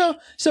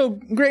 So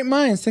great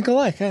minds think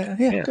alike.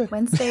 Good.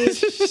 Wednesday.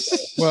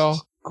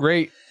 Well,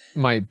 great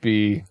might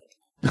be.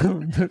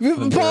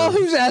 Paul,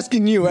 who's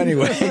asking you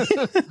anyway?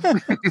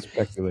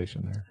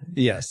 Speculation there.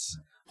 Yes.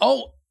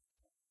 Oh,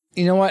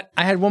 you know what?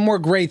 I had one more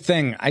great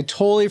thing. I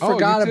totally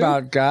forgot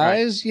about,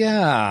 guys. Right.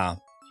 Yeah.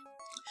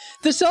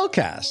 The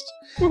Cellcast.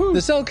 Woo-hoo. The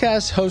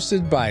Cellcast,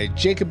 hosted by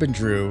Jacob and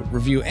Drew,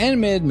 review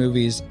animated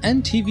movies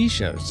and TV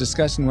shows,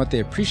 discussing what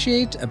they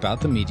appreciate about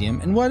the medium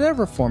in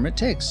whatever form it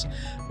takes,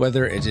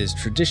 whether it is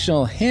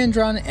traditional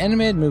hand-drawn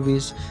animated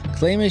movies,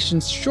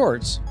 claymation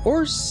shorts,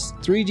 or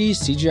 3D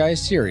CGI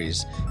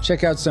series.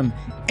 Check out some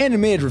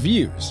animated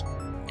reviews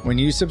when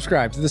you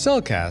subscribe to The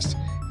Cellcast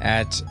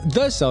at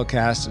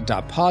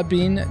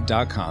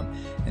thecellcast.podbean.com.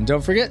 And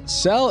don't forget,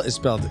 Cell is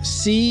spelled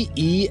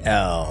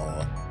C-E-L.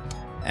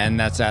 And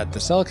that's at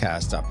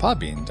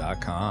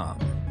thecellcast.podbean.com.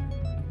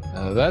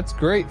 That's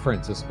great,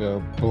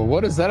 Francisco. But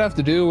what does that have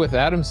to do with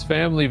Addams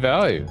Family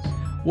Values?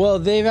 Well,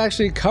 they've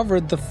actually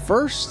covered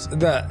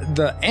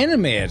the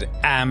animated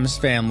Addams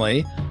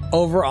Family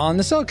over on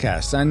the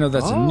Cellcast. I know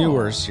that's a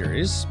newer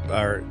series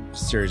of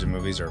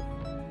movies, or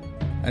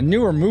a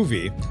newer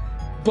movie,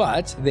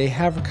 but they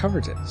have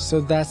covered it.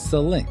 So that's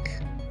the link,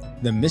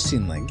 the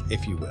missing link,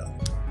 if you will.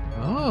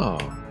 Oh,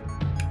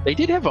 they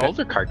did have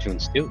older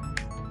cartoons too.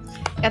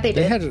 Yeah, they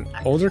did. They had an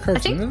older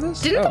cartoon of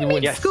this? Didn't they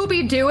meet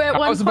Scooby-Doo at one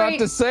point? I was about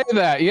to say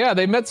that. Yeah,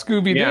 they met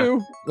Scooby-Doo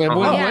when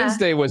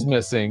Wednesday was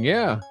missing.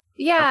 Yeah.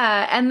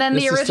 Yeah, and then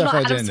the original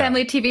Addams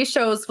Family TV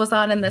shows was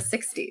on in the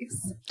 60s.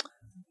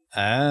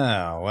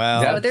 Oh,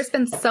 well. So there's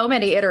been so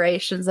many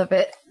iterations of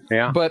it.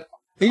 Yeah. But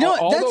you know,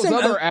 all those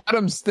other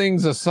Addams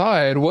things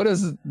aside, what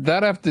does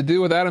that have to do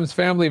with Addams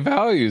Family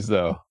Values,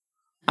 though?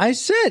 I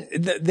said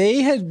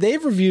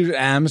they've reviewed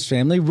Addams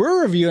Family.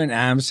 We're reviewing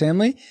Addams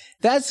Family.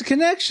 That's the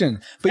connection.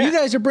 But you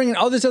guys are bringing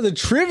all this other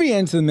trivia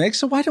into the mix.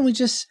 So why don't we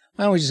just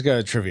go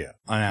to trivia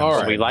on Addams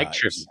Family? We like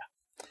trivia.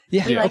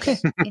 Yeah. Okay.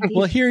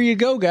 Well, here you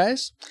go,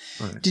 guys.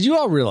 Right. Did you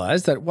all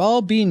realize that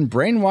while being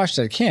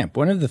brainwashed at camp,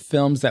 one of the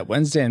films that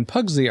Wednesday and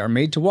Pugsley are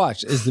made to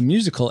watch is the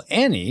musical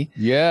Annie?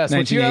 Yes,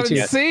 which you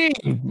haven't seen.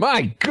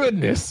 My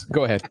goodness.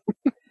 Go ahead.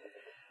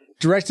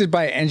 Directed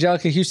by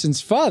Angelica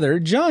Houston's father,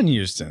 John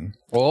Huston.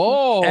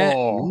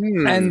 Oh.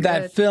 And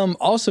that film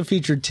also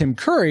featured Tim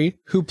Curry,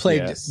 who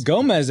played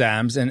Gomez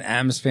Addams in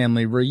Addams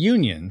Family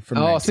Reunion from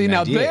 1998. See,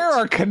 now there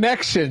are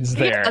connections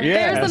there.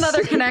 There's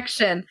another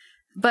connection.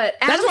 But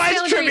That's why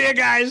it's trivia,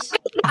 guys.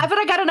 But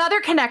I got another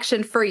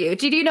connection for you.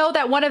 Did you know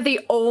that one of the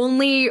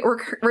only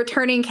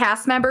returning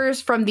cast members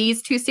from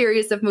these two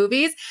series of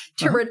movies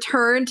to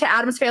return to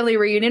Addams Family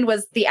Reunion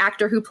was the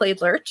actor who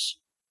played Lurch?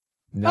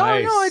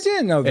 Nice. Oh no, I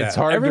didn't know that. It's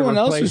hard Everyone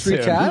to else was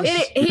replace him.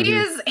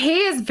 recast.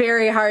 He is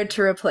very hard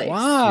to replace.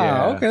 Wow.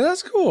 Yeah. Okay,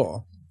 that's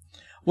cool.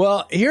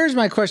 Well, here's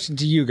my question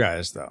to you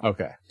guys, though.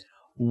 Okay.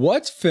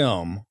 What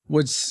film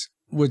would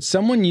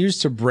someone use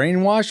to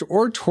brainwash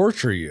or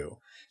torture you?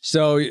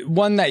 So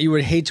one that you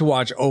would hate to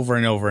watch over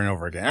and over and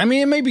over again. I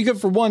mean, it may be good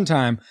for one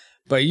time,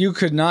 but you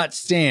could not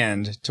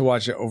stand to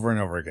watch it over and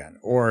over again,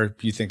 or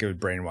you think it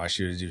would brainwash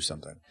you to do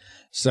something.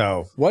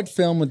 So what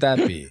film would that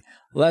be?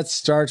 Let's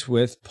start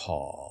with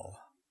Paul.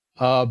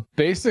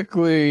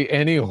 Basically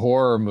any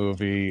horror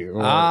movie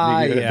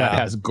that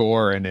has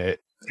gore in it.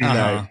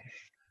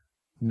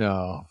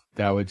 No,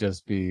 that would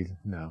just be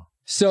no.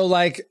 So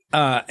like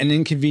An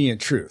Inconvenient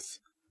Truth.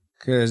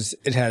 Because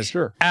it has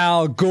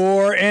Al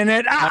Gore in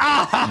it.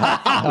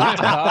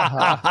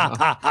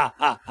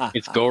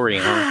 It's gory,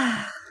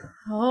 huh?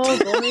 Oh,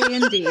 gory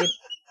indeed.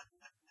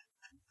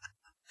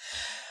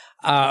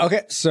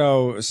 Okay,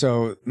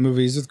 so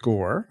movies with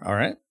gore. All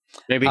right.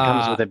 Maybe it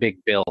comes with a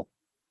big bill.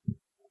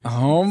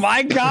 Oh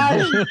my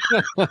gosh.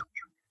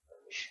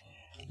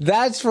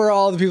 That's for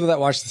all the people that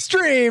watch the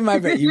stream. I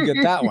bet you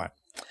get that one.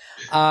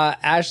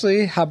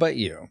 Ashley, how about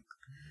you?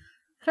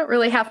 I don't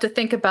really have to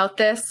think about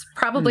this.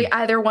 Probably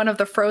either one of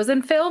the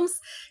Frozen films.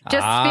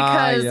 Just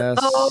because, yes.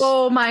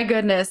 Oh my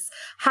goodness,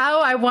 how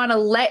I want to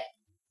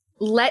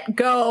let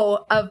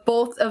go of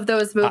both of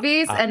those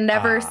movies and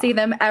never see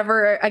them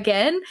ever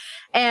again.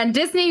 And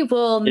Disney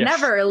will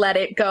never let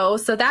it go.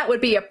 So that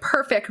would be a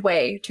perfect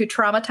way to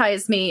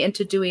traumatize me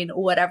into doing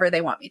whatever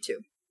they want me to.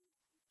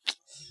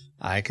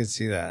 I could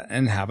see that.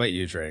 And how about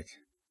you, Drake?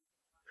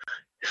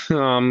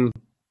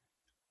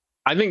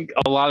 I think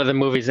a lot of the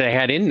movies they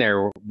had in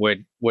there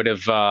would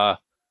have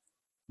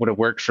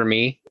worked for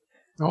me.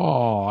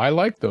 Oh, I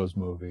like those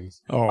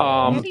movies.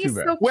 Oh, too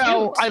bad.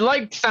 Well, I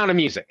liked Sound of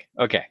Music.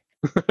 Okay.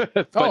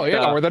 But,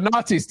 where the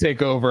Nazis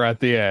take over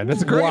at the end.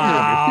 It's a great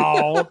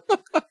wow.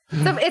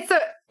 So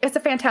it's a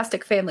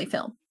fantastic family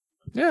film.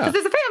 Yeah.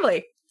 Because it's a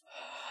family.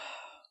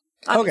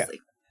 Obviously.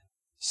 Okay.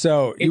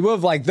 So you would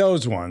have liked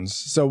those ones.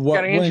 So what?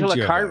 Got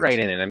Angela Cartwright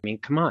in it. I mean,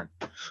 come on.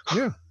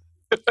 Yeah.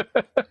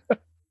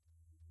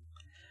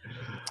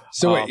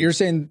 So wait, you're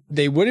saying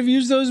they would have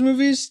used those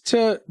movies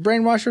to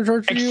brainwash or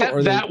torture you? Except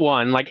Or that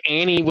one, like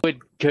Annie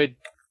could.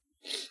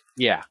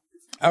 Yeah.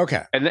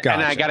 Okay. And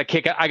I got a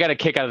kick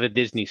out of the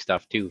Disney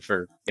stuff too.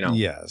 For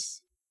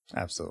Yes,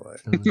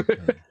 absolutely.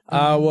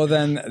 Well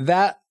then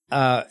that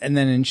and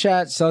then in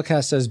chat,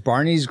 Cellcast says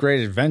Barney's Great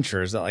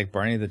Adventure. Is that like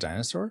Barney the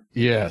dinosaur?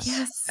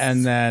 Yes.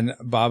 And then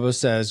Babo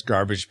says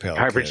Garbage Pail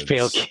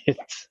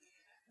Kids.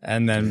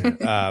 And then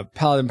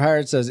Paladin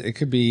Pirate says it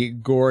could be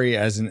gory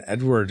as in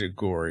Edward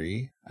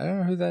Gorey. I don't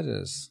know who that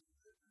is.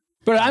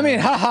 But I mean,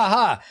 ha ha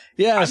ha.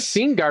 Yes. I've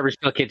seen Garbage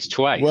Pail Kids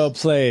twice. Well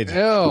played.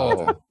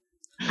 Oh.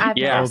 I've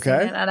never seen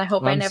it, and I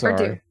hope I never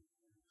do.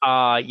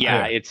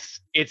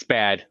 It's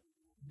bad.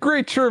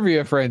 Great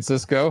trivia,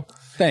 Francisco.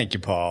 Thank you,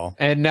 Paul.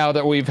 And now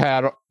that we've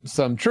had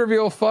some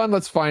trivial fun,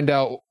 let's find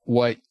out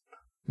what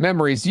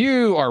memories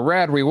you, our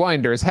rad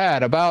rewinders,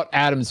 had about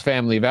Addams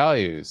Family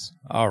values.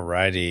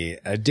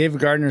 Alrighty.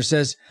 David Gardner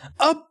says,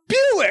 a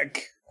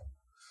Buick!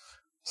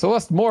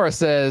 Celeste Mora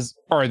says,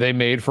 are they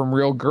made from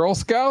real Girl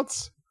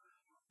Scouts?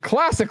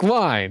 Classic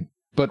line,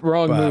 but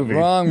wrong movie.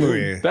 Wrong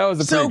movie. That was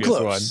the previous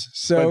close. one.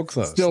 So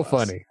close. Still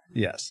funny.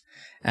 Yes.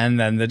 And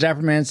then the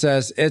Dapper Man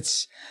says,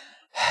 it's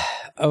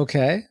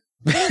okay.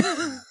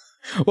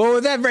 Well,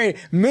 with that very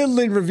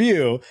middling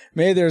review,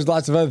 maybe there's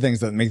lots of other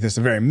things that make this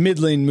a very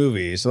middling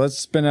movie. So let's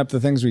spin up the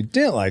things we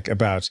didn't like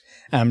about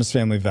Addams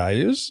Family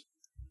values.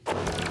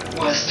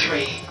 Worst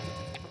 3.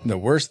 The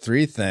worst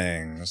 3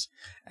 things.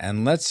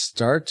 And let's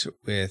start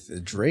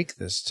with Drake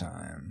this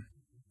time.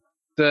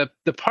 The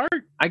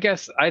part, I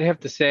guess I'd have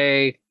to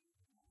say,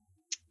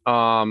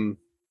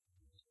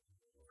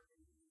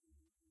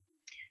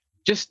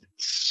 just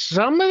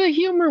some of the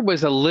humor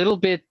was a little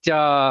bit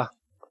dark.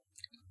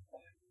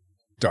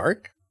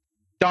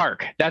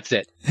 That's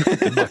it.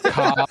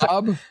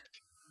 Macabre.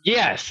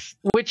 Yes,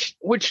 which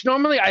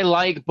normally I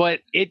like, but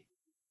it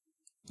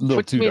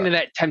puts me into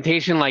that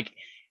temptation. Like,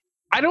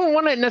 I don't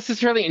want to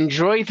necessarily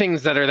enjoy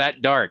things that are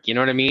that dark. You know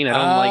what I mean? I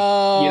don't like.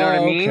 You know what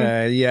I mean?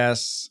 Okay.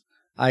 Yes,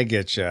 I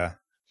get you.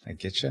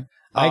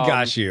 I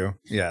got you.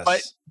 Yes.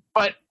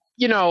 But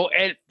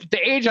at the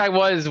age I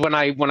was when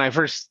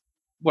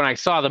I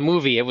saw the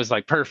movie, it was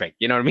like perfect.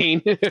 You know what I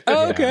mean?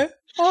 Oh, okay.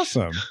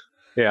 Awesome.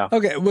 Yeah.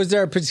 Okay. Was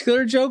there a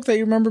particular joke that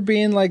you remember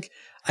being like,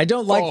 I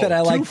don't like that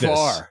I like this?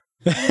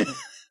 Too far.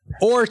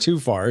 Or too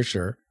far,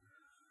 sure.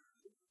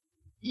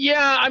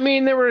 Yeah, I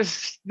mean there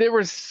was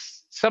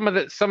some of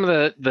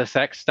the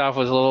sex stuff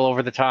was a little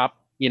over the top,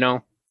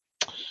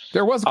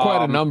 There was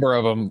quite a number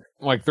of them,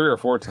 like 3 or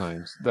 4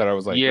 times that I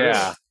was like, yeah.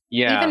 really?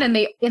 Yeah.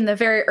 Even in the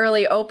very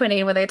early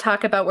opening when they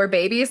talk about where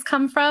babies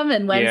come from,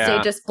 and Wednesday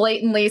just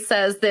blatantly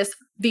says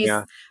these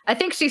I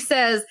think she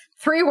says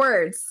 3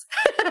 words.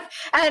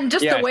 And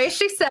just the way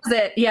she says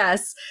it,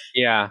 yes.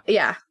 Yeah.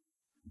 Yeah.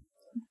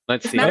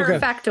 Let's it's see. matter of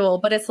factual,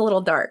 but it's a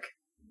little dark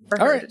for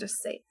her to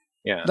just say.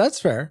 Yeah. That's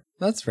fair.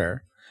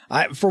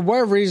 For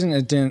whatever reason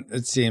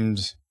it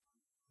seemed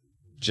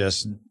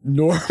just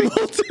normal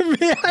to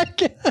me, I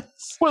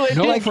guess. Well, it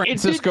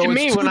did to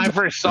me when I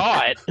first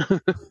saw it.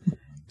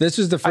 This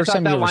was the first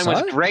time you ever saw it? That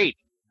line was great.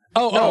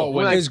 It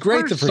was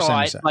great the first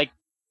time you saw it. Like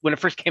when it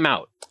first came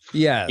out.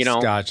 Yes, you know,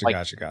 gotcha.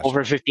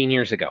 Over 15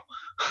 years ago.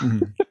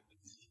 Mm-hmm.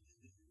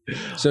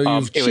 So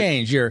you've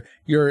changed.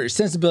 Your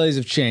sensibilities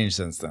have changed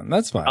since then.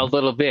 That's fine. A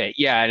little bit,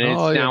 yeah.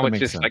 And now it's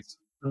just sense. Like,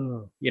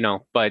 you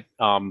know, but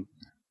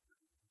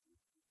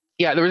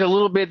yeah, there was a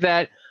little bit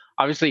that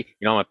obviously,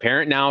 you know, I'm a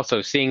parent now,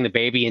 so seeing the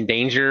baby in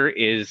danger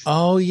is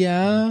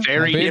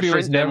very baby different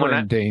was never than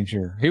in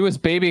danger. He was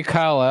baby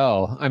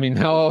Kal-El. I mean,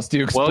 how else do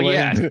you explain? Well,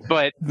 yeah,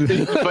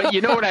 but you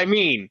know what I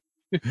mean.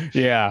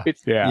 Yeah,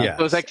 it's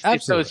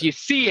those you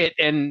see it,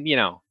 and you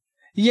know.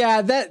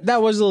 Yeah,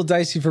 that was a little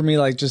dicey for me,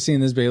 like just seeing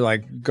this baby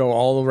like go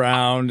all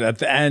around at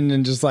the end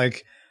and just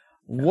like,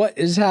 what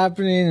is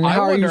happening? And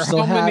how are you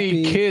still happy? I wonder how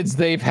many kids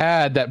they've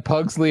had that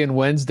Pugsley and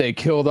Wednesday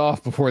killed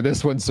off before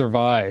this one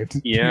survived.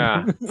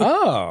 Yeah.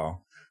 Oh.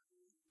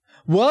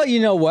 Well,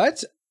 you know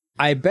what?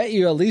 I bet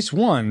you at least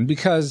one,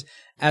 because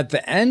at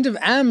the end of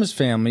Addams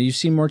Family, you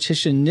see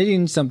Morticia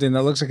knitting something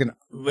that looks like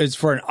it's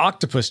for an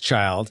octopus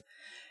child.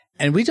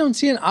 And we don't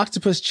see an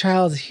octopus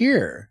child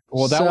here.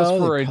 Well, that was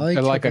for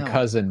a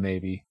cousin,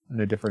 maybe in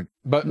a different,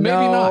 but maybe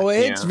not. No,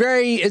 it's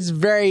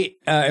very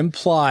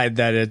implied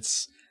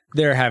that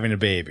they're having a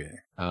baby.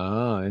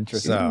 Oh,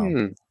 interesting.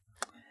 So,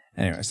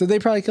 anyway, so they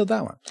probably killed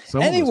that one.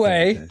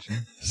 Anyway,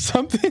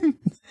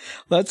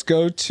 let's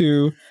go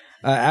to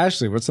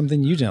Ashley. What's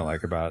something you didn't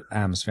like about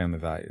Addams Family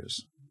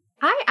Values?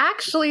 I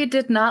actually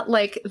did not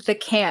like the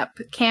Camp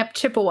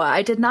Chippewa.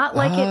 I did not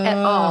like it at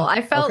all. I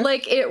felt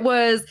like it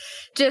was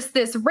just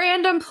this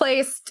random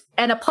place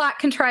and a plot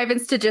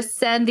contrivance to just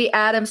send the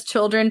Addams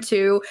children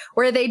to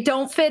where they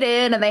don't fit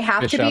in and they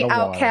have to be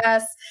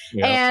outcasts.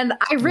 Yep. And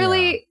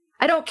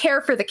I don't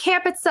care for the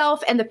camp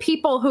itself and the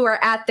people who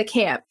are at the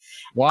camp.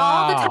 Wow.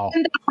 All the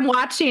time that I'm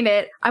watching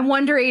it, I'm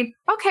wondering,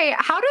 okay,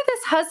 how do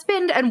this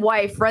husband and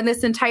wife run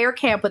this entire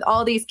camp with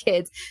all these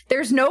kids?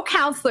 There's no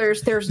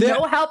counselors. There's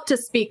no help to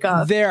speak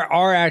of. There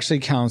are actually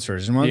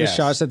counselors. In one of the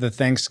shots at the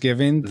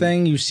Thanksgiving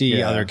thing, you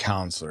see other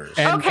counselors.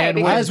 And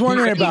I was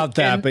wondering about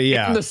that, but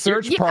in the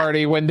search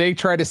party, when they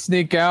try to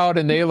sneak out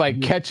and they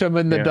like catch them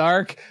in the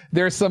dark,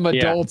 there's some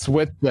adults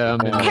with them.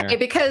 Okay,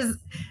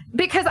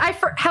 because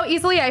how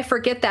easily I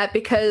forget that,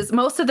 because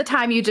most of the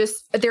time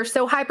they're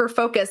so hyper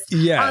focused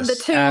on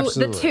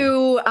the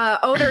two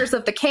owners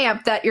of the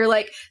camp that you're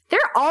like, they're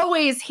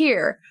always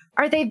here.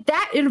 Are they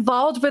that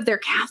involved with their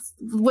campers?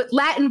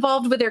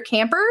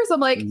 I'm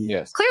like,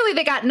 clearly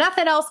they got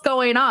nothing else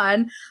going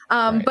on.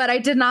 But I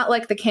did not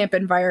like the camp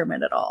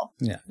environment at all.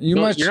 Yeah, you're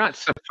not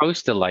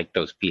supposed to like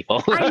those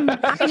people. I know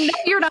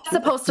you're not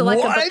supposed to like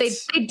them, but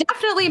they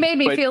definitely made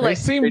me feel like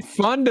they seemed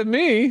fun to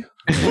me.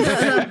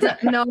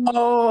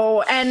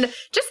 No, and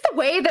just the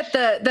way that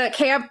the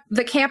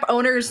camp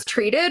owners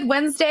treated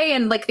Wednesday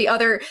and like they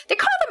call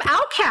them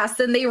outcasts,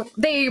 and they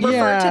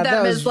refer to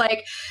them as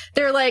like,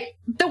 they're like,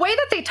 the way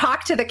that they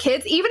talk to the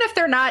kids, even if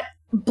they're not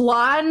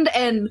blonde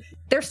and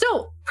they're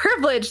still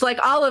privileged, like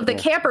all of the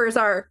campers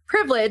are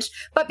privileged,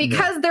 but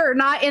because they're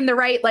not in the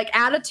right like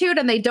attitude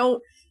and they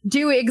don't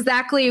do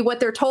exactly what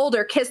they're told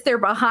or kiss their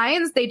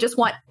behinds, they just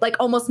want like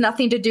almost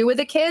nothing to do with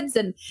the kids.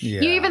 And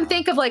you even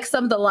think of like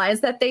some of the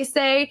lines that they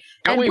say,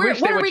 and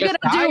what are we gonna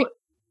do?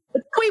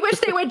 We wish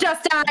they would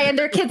just die, and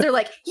their kids are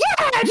like,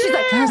 yeah. And she's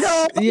like,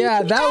 no.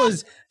 Yeah,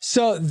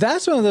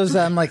 that's one of those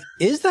that I'm like,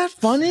 is that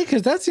funny?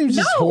 Because that seems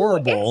just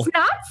horrible. It's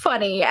not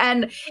funny,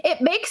 and it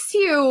makes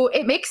you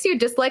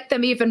dislike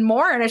them even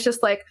more. And it's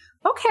just like,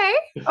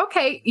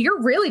 okay,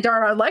 you're really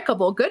darn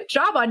unlikable. Good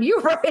job on you,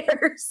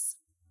 writers.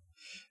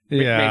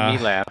 Yeah, made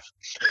me laugh.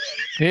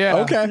 Yeah.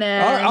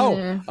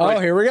 Okay. Oh,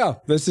 here we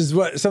go. This is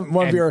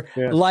one of your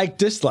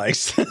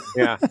dislikes.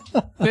 Yeah.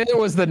 It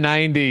was the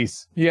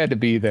 90s. You had to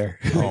be there.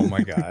 Oh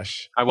my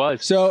gosh. I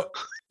was. So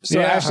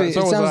actually, it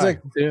sounds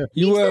like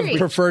you would have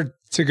preferred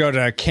to go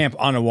to Camp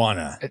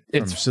Anawana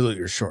from Salute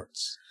Your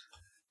Shorts.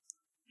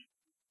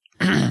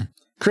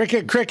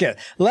 Cricket.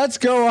 Let's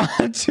go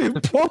on to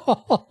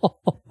Paul.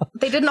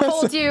 They didn't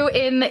hold you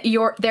in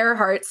their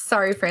hearts.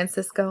 Sorry,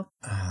 Francisco.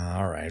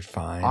 All right,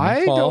 fine.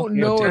 I don't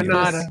know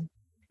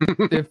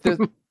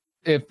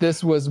if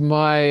this was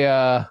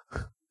my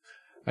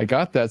I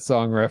got that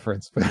song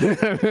reference.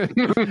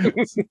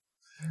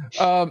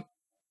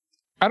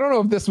 I don't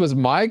know if this was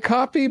my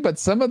copy, but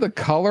some of the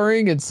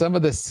coloring and some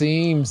of the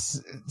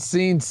scenes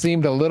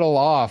seemed a little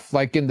off.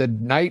 Like in the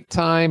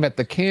nighttime at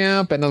the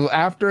camp, and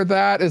after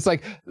that, it's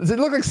like, does it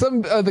look like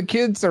some of the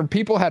kids or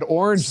people had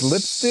orange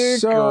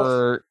lipstick?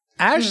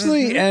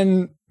 Ashley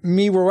and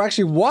me were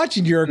actually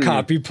watching your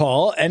copy,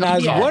 Paul, and I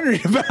was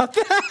wondering about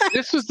that.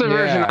 This was the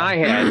version I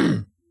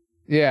had.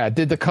 Yeah.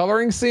 Did the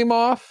coloring seem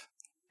off?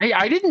 Hey,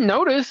 I didn't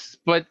notice,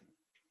 but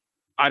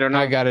I don't know.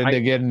 I got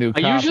to get a new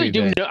copy. I usually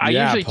do. I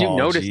usually Paul,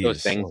 do notice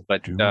those things,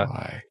 but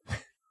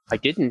I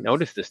didn't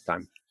notice this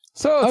time.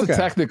 So it's a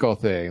technical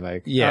thing.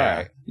 Like,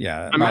 yeah.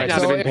 I might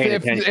not have been paying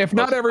attention. If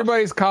not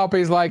everybody's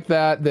copy's like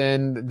that,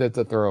 then that's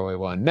a throwaway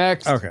one.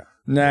 Next. Okay.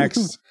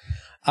 Next.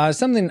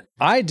 Something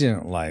I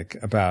didn't like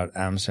about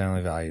Addams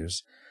Family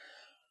Values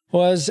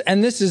was,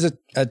 and this is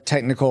a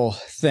technical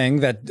thing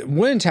that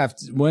wouldn't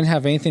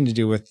have anything to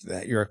do with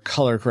your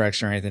color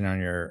correction or anything on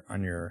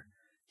your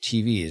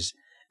TVs.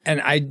 And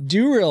I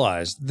do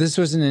realize this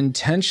was an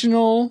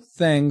intentional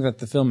thing that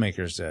the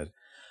filmmakers did.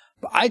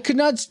 But I could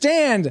not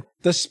stand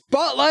the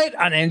spotlight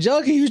on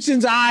Angelica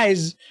Houston's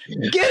eyes.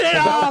 Get it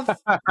off!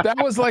 That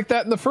was like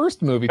that in the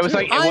first movie. It was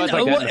like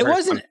it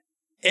wasn't.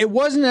 It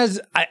wasn't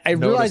as I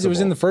realized it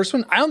was in the first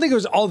one. I don't think it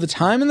was all the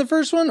time in the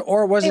first one,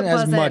 or it wasn't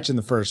as much in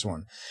the first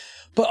one.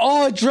 But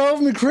it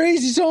drove me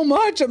crazy so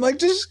much. I'm like,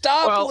 just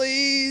stop,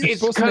 please.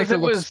 It's because it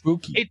was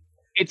spooky.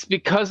 It's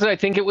because I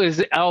think it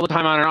was all the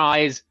time on her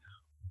eyes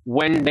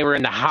when they were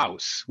in the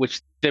house,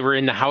 which they were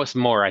in the house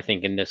more, I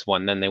think, in this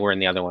one than they were in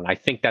the other one. I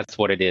think that's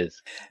what it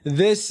is.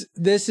 This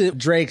is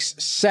Drake's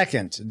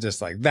second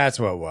dislike. That's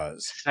what it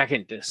was.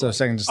 Second dislike. So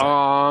second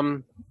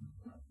dislike.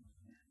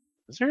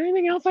 Is there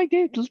anything else I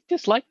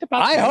disliked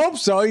about I hope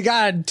so. You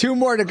got 2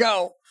 more to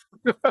go.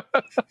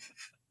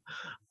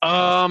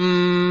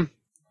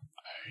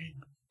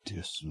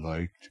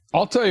 Disliked.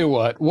 I'll tell you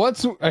what.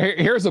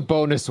 Here's a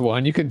bonus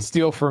one you can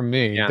steal from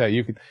me. Yeah. That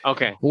you can.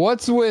 Okay.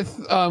 What's with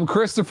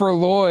Christopher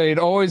Lloyd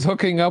always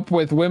hooking up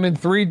with women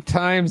 3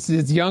 times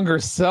his younger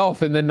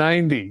self in the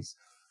 90s?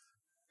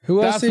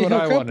 Who else did he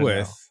hook up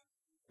with?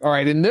 All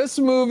right, in this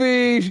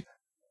movie,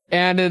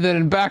 and then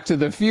in Back to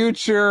the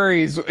Future,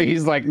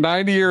 he's like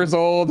 90 years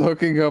old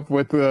hooking up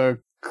with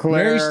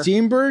Claire. Mary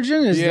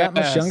Steenburgen is that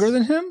much younger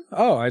than him?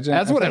 Oh, I didn't.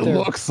 That's what it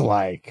looks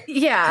like.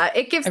 Yeah,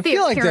 it gives I the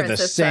feel like appearance they're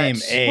the as same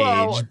such.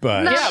 age,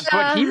 but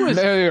but he was.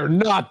 They're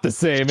not the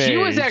same age. She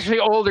was actually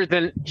older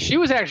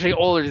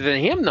than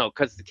him though,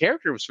 because the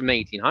character was from the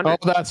 1800s. Oh,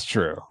 that's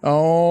true.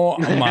 Oh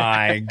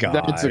my god,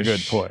 that's a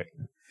good point.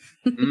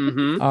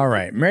 Mm-hmm. All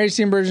right, Mary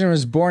Steenburgen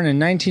was born in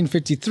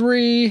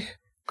 1953.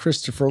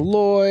 Christopher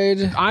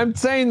Lloyd. I'm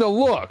saying the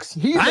looks.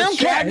 He's I don't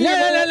care. No.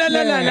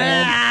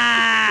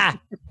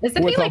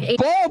 Isn't With he like a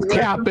bald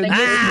cap in this movie.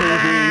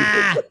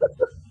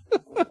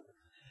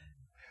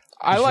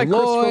 I like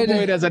Christopher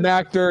Lloyd as an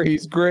actor.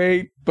 He's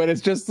great, but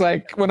it's just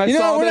like when I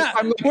saw this,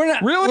 we're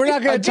not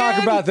going to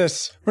talk about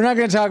this. We're not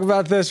going to talk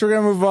about this. We're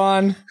going to move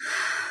on.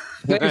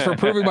 Thanks for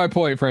proving my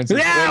point, Francis.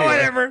 Yeah, anyway,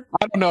 whatever.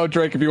 I don't know,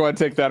 Drake, if you want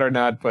to take that or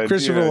not, but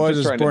Christopher Lloyd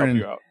was just born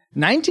in out.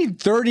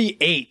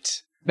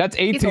 1938. That's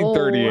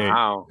 1838.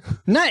 Wow.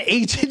 Not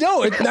 18.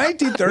 No, it's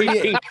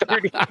 1938.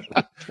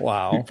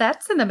 Wow.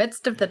 That's in the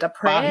midst of the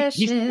Depression.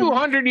 He's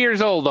 200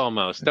 years old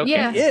almost. Okay.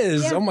 Yeah. He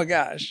is. Yeah. Oh my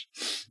gosh.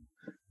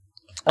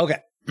 Okay.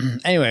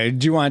 Anyway,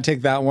 do you want to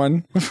take that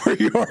one for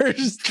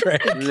yours,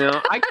 Drake?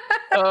 No,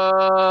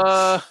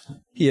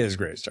 He is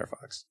great, Star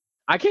Fox.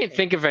 I can't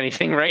think of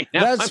anything right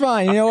now. That's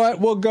fine. You know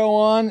what? We'll go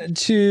on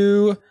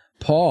to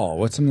Paul.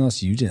 What's something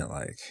else you didn't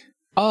like?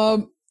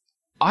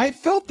 I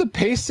felt the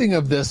pacing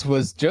of this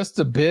was just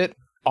a bit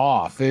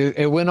off.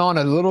 It went on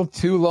a little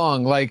too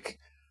long. Like,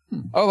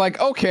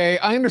 okay,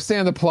 I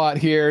understand the plot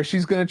here.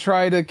 She's gonna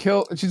try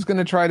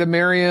to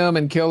marry him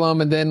and kill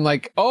him, and then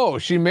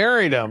she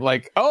married him.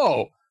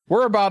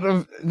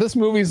 This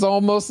movie's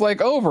almost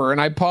like over. And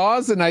I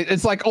pause, and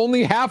it's like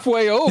only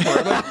halfway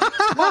over.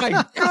 Like,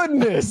 my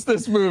goodness,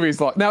 this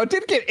movie's long. Now it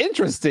did get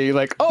interesting.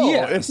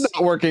 It's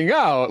not working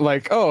out.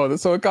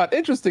 So it got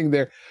interesting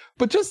there.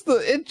 But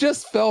it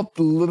just felt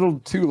a little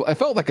too. I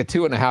felt like a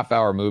 2.5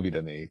 hour movie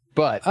to me.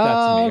 But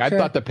that's me. Okay. I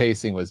thought the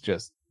pacing was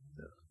just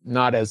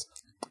not as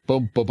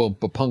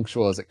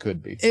punctual as it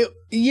could be.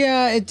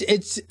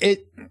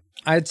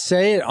 I'd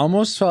say it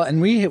almost felt,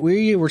 and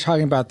we were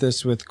talking about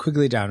this with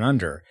Quigley Down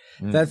Under.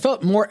 That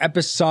felt more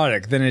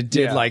episodic than it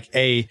did like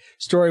a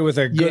story with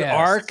a good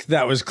arc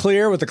that was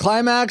clear with the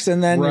climax,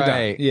 and then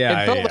right.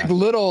 It felt like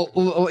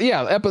little,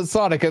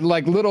 episodic, and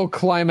like little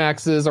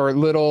climaxes or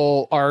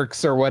little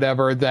arcs or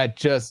whatever that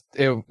just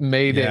it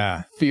made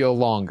it feel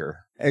longer.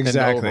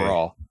 Exactly.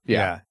 Overall,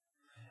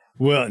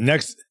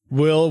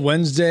 Will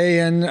Wednesday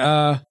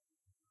and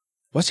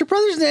what's your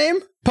brother's name?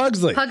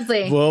 Pugsley.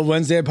 Will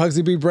Wednesday and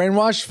Pugsley be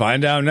brainwashed?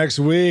 Find out next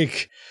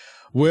week.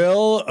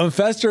 Will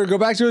Fester go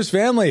back to his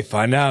family?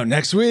 Find out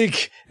next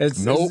week.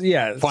 Find out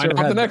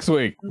the next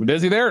week.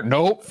 Is he there?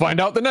 Nope. Find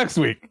out the next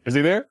week. Is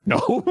he there?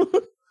 No.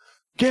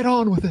 Get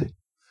on with it.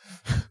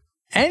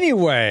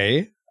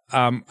 Anyway,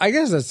 I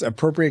guess that's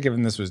appropriate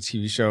given this was a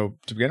TV show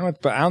to begin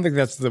with, but I don't think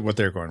that's what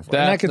they're going for.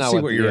 And I can see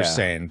what you were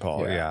saying,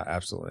 Paul. Yeah,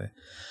 absolutely.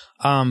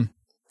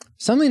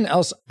 Something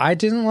else I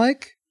didn't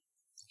like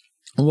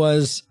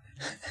was,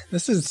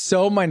 this is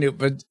so minute,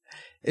 but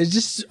it's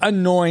just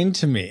annoying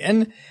to me.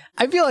 And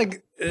I feel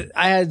like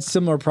I had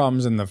similar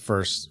problems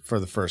for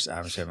the first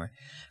Addams Family.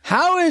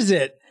 How is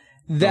it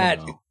that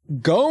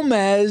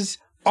Gomez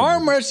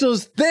arm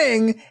wrestles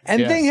Thing,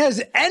 and Thing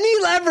has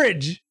any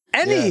leverage.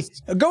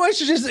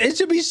 Gomez it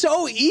should be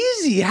so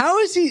easy. How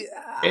is he?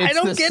 I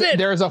don't get it.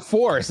 There's a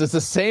force. It's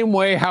the same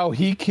way how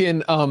he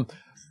can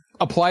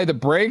apply the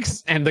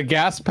brakes and the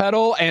gas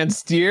pedal and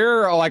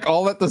steer like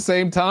all at the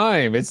same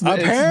time. It's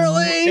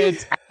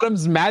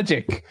Addams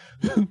magic.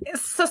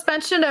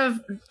 Suspension of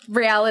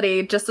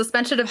reality, just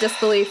suspension of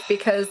disbelief,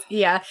 because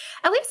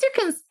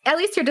at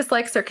least your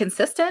dislikes are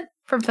consistent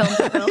from film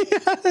to film.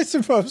 Yeah, I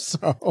suppose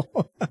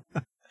so.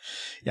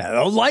 Yeah,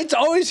 the light's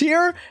always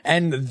here,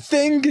 and the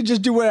Thing can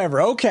just do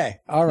whatever. Okay,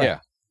 all right. Yeah.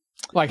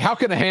 Like, how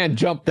can a hand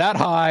jump that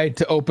high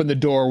to open the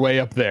door way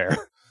up there?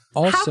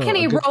 Also, how can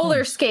he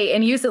roller skate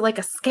and use it like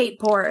a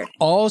skateboard?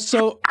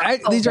 Also,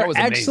 these are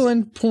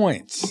excellent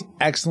points.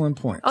 Excellent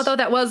points. Although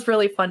that was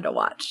really fun to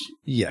watch.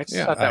 Yes,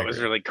 I thought that was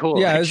really cool.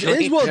 Yeah, it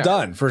is well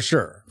done for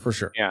sure. For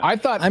sure. Yeah, I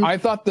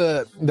thought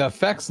the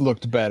effects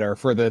looked better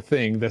for the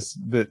Thing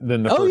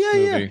than the first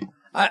movie.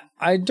 Yeah.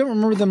 I don't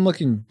remember them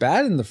looking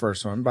bad in the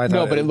first one, but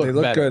but they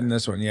looked good in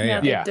this one. Yeah.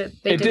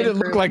 They didn't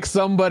improve. look like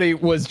somebody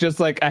was just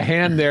like a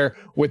hand there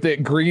with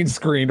it green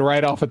screened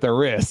right off at the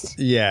wrist.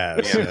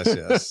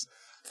 Yes.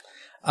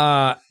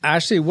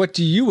 Ashley, what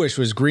do you wish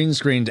was green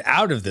screened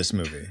out of this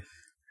movie?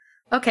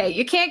 Okay,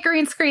 you can't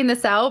green screen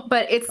this out,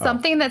 but it's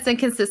something that's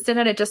inconsistent,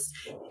 and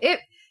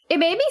it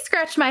made me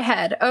scratch my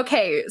head.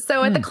 Okay,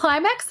 so at the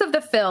climax of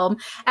the film,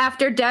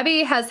 after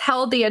Debbie has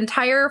held the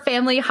entire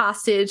family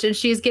hostage and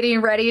she's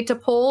getting ready to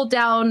pull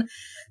down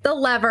the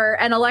lever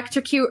and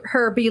electrocute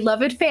her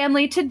beloved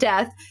family to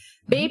death,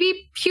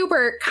 baby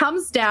Hubert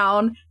comes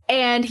down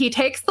and he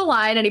takes the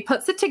line and he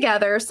puts it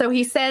together. So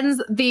he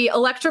sends the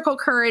electrical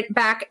current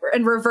back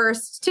and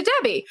reverse to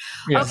Debbie.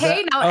 Yes.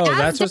 Okay,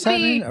 that's what's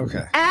happening?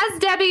 Okay. As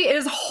Debbie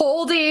is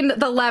holding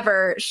the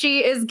lever,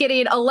 she is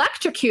getting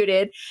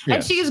electrocuted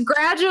and she's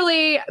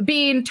gradually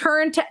being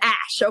turned to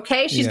ash.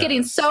 Okay, she's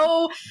getting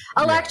so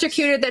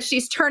electrocuted that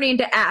she's turning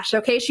to ash.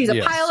 Okay, she's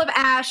a pile of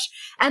ash.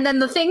 And then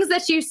the things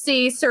that you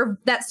see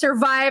that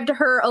survived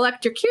her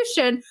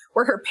electrocution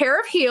were her pair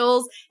of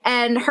heels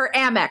and her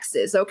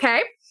Amexes.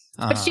 Okay.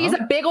 But she's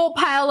a big old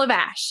pile of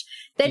ash.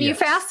 Then you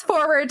fast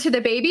forward to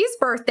the baby's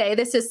birthday.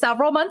 This is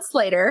several months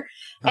later.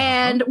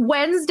 And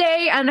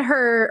Wednesday and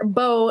her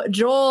beau,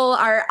 Joel,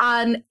 are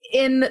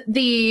in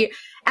the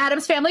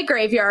Addams Family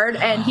graveyard.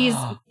 And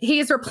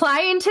he's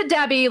replying to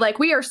Debbie like,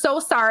 "We are so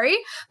sorry."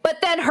 But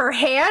then her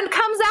hand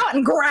comes out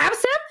and grabs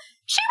him.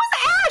 She was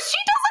ash. She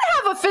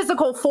doesn't have a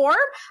physical form.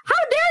 How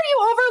dare you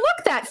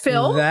overlook that,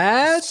 Phil?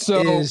 That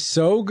is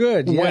so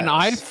good. Yes. When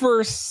I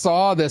first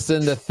saw this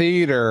in the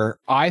theater,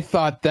 I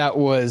thought that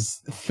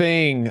was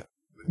Thing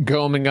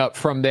going up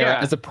from there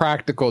as a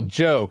practical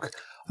joke.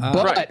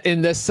 But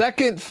in the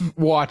second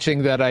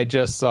watching that I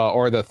just saw,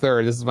 or the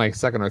third, this is my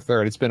second or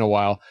third, it's been a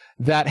while,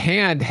 that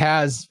hand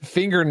has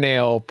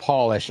fingernail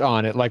polish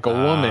on it like a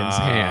woman's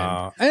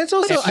hand. And it's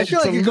also, I feel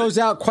like it goes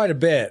out quite a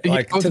bit,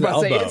 like to the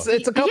elbow.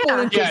 It's a couple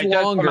inches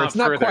longer. It's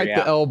not quite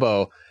the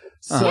elbow.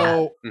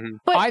 So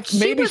but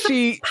maybe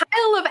she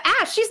pile of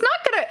ash. She's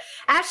not gonna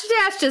ash to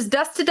ash, just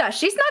dust to dust.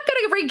 She's not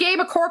gonna regain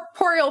a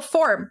corporeal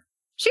form.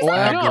 She's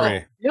not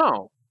gonna.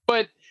 No.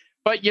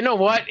 But you know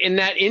what? In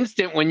that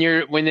instant, when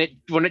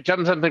it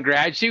jumps up and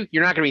grabs you,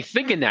 you're not going to be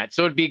thinking that.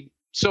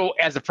 So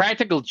as a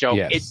practical joke,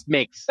 it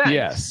makes sense.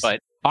 Yes, and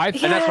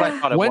that's what I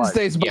thought it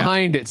Wednesday's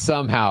behind it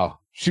somehow.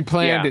 She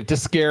planned it to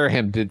scare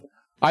him.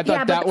 I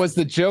thought that was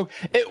the joke.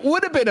 It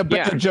would have been a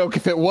better joke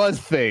if it was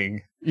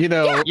Thing. You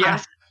know.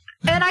 Yeah.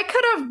 And I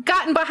could have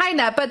gotten behind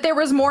that, but there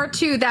was more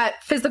to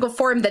that physical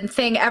form than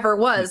Thing ever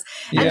was.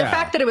 And the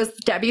fact that it was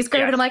Debbie's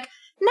grave, and I'm like,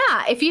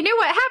 nah, if you knew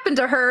what happened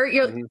to her,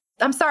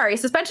 I'm sorry,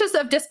 suspensions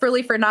of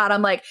disbelief or not,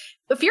 I'm like,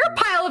 if you're a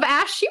pile of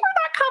ash, you are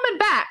not coming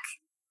back.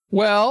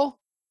 Well,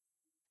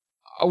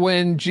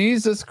 when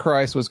Jesus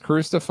Christ was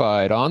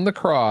crucified on the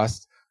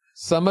cross,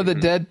 some of the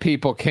dead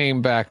people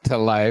came back to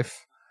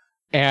life,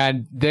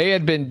 and they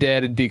had been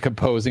dead and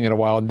decomposing in a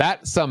while, and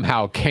that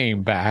somehow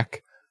came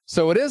back.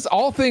 So it is,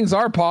 all things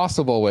are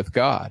possible with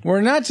God.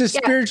 We're not just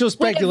spiritual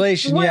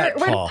speculation yet,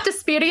 Paul. We're not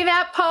disputing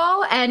that,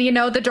 Paul. And,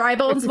 the dry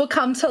bones will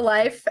come to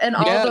life and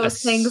all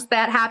those things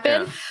that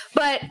happen. Yeah.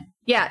 But,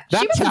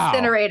 she was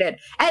incinerated.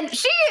 And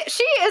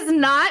she is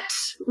not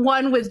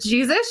one with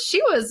Jesus.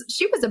 She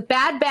was a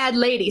bad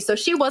lady, so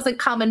she wasn't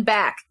coming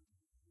back.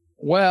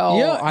 Well,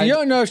 you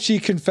don't know if she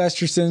confessed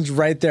her sins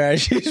right there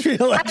as she's being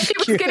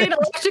electrocuted. She was getting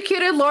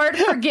electrocuted. Lord,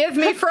 forgive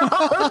me for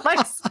all of my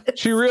sins.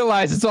 She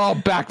realized it's all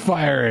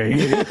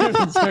backfiring.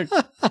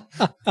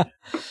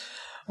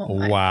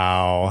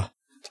 Wow.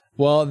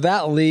 Well,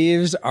 that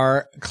leaves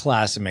our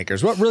classic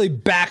makers. What really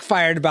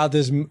backfired about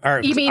this?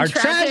 Our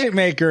tragic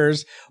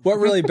makers. What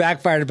really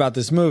backfired about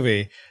this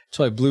movie?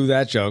 So I blew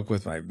that joke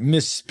with my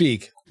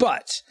misspeak.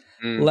 But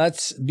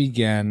let's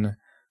begin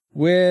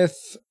with.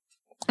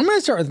 I'm going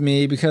to start with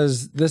me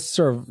because this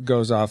sort of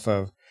goes off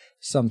of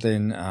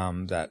something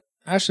that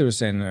Ashley was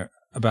saying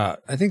about,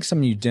 I think some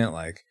of you didn't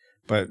like,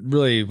 but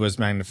really was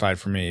magnified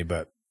for me.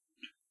 But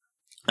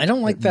I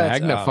don't like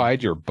that.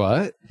 Magnified your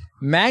butt?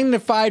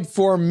 Magnified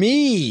for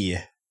me.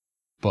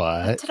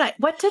 But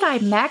what did I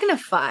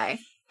magnify?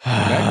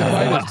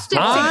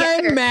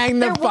 I'm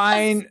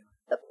magnifying.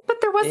 But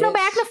there was no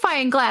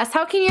magnifying glass.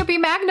 How can you be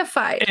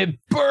magnified? it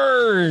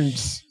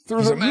burns.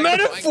 There's a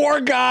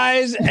metaphor,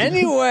 guys.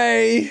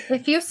 Anyway,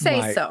 If you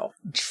say so.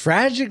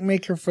 tragic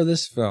maker for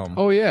this film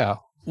Oh yeah.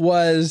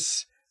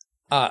 was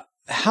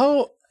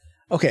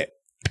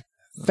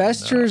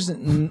Fester's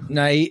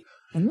night.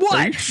 What?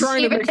 Are you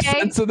trying to make Naivete?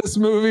 sense of this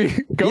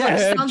movie? Go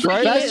ahead. Sounds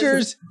Try like it. it.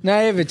 Fester's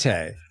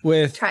naivete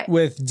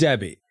with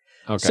Debbie.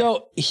 Okay.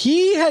 So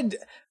he had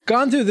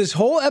gone through this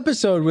whole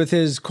episode with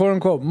his quote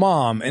unquote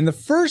mom in the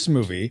first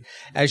movie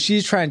as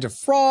she's trying to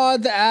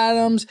fraud the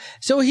Addams.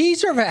 So he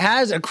sort of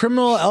has a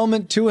criminal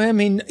element to him.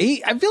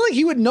 I feel like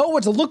he would know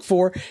what to look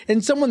for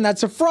in someone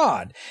that's a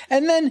fraud.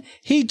 And then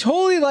he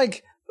totally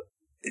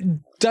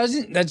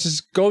that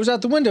just goes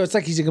out the window. It's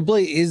like his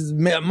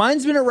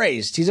mind's been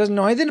erased. He doesn't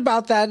know anything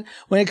about that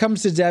when it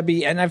comes to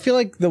Debbie. And I feel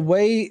like the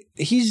way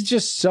he's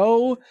just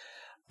so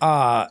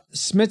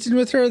smitten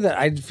with her that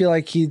I feel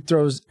like he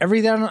throws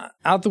everything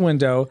out the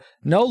window,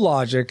 no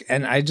logic,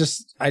 and I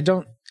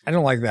don't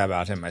like that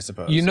about him, I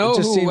suppose. You know it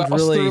just who seemed else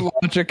threw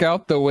logic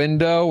out the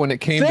window when it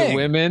came to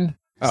women?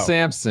 Oh.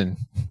 Samson.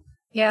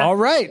 Yeah. All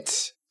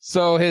right.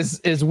 So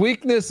his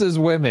weakness is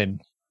women.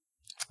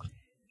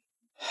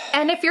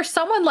 And if you're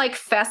someone like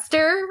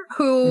Fester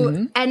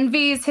who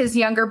envies his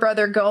younger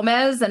brother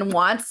Gomez and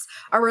wants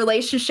a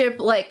relationship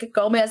like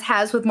Gomez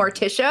has with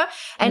Morticia,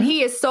 and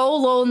he is so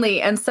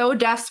lonely and so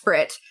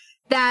desperate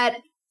that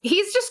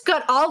he's just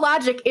got all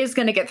logic is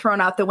going to get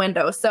thrown out the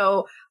window.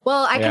 So,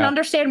 I can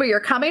understand where you're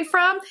coming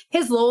from.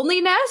 His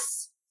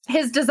loneliness,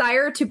 his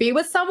desire to be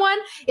with someone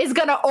is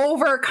going to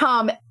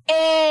overcome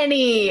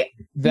any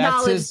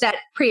knowledge that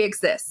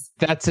pre-exists.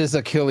 That's his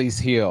Achilles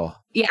heel.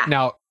 Yeah.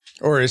 Now,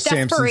 or his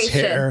Samson's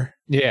hair.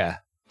 Yeah.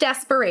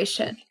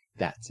 Desperation.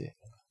 That's it.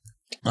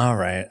 All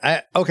right.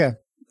 I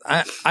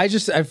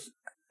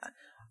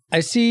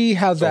see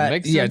how that.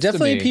 makes Yeah, sense to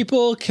definitely me.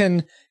 people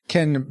can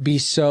be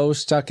so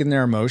stuck in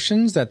their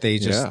emotions that they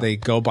just they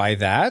go by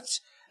that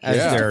as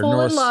their Fall in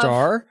North love.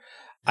 Star.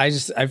 I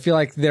feel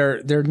like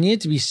there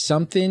needed to be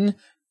something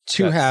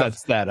to That have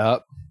sets that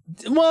up.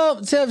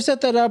 Well, to have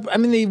set that up, I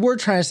mean, they were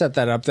trying to set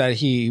that up that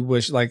he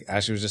wished, like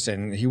Ashley was just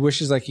saying, he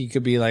wishes like he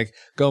could be like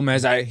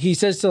Gomez. He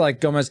says to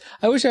like Gomez,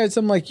 I wish I had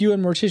something like you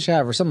and Morticia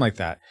have or something like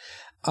that.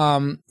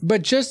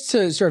 But just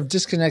to sort of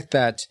disconnect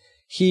that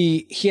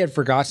he had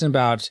forgotten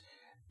about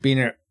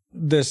frauding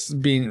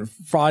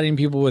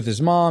people with his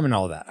mom and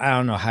all that. I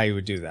don't know how he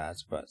would do that,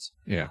 but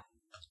Yeah.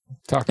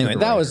 anyway,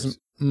 that was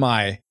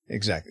my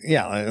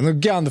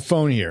get on the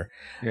phone here.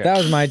 Yeah. That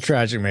was my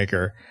tragic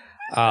maker.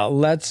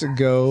 Let's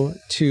go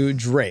to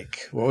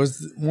Drake. What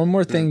was one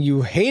more thing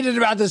you hated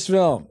about this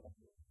film?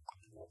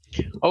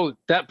 Oh,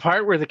 that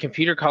part where the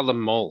computer called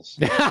them moles.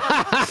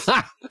 That's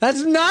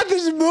not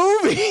this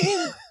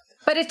movie.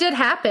 But it did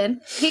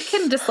happen. He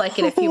can dislike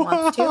it if he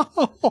wants to.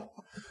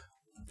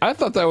 I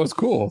thought that was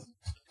cool.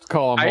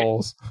 Call them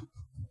moles.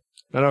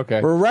 But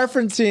okay. We're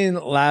referencing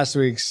last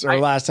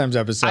time's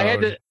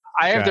episode.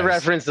 I have to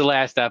reference the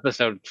last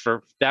episode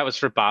that was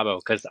for Bobo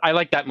because I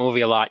like that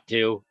movie a lot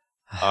too.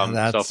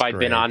 So if I'd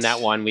been on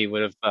that one, we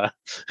would have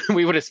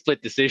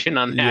split decision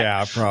on that.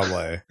 Yeah,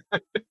 probably.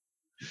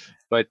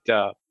 But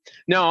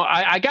no,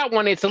 I got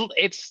one. It's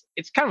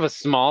kind of a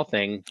small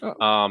thing.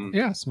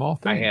 Small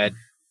thing. I had.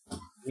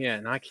 Yeah,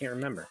 no, I can't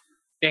remember.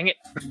 Dang it.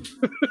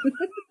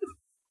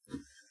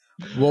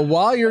 Well,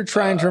 while you're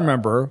trying to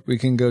remember, we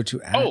can go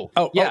to I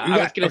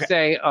was gonna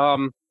say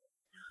I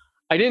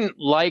didn't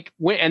like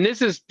and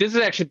this is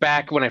actually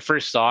back when I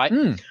first saw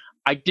it.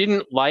 I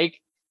didn't like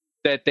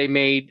that they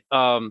made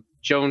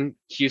Joan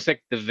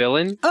Cusack the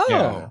villain.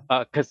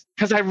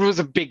 Because I was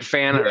a big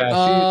fan of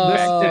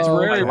her. It's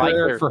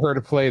rare for her to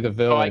play the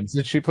villain.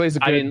 She plays a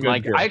good. I didn't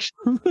like her. I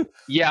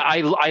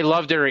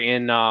loved her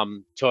in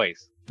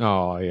Toys.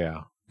 Oh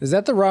yeah. Is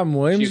that the Robin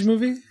Williams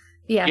movie?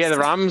 Yes. Yeah, the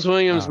Robin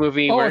Williams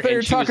movie. Oh, where, I thought you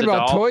were talking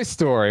about Toy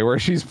Story, where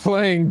she's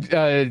playing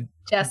Jesse.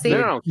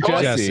 No,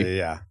 Jesse,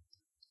 yeah.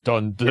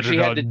 Dun toys.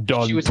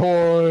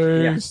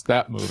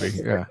 That movie.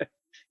 Yeah.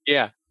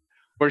 Yeah.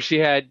 Where she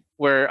had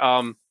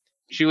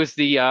she was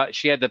she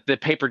had the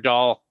paper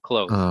doll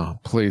clothes. Oh,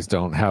 please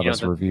don't have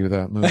us review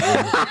that movie.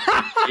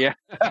 Yeah.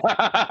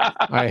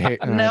 I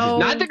hate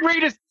not the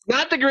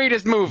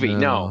greatest movie,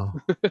 no.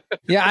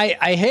 Yeah,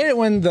 I hate it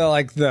when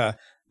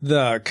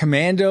the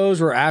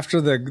commandos were after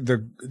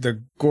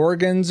the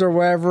Gorgons or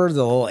whatever,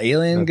 the little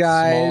alien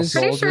guys.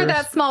 Pretty sure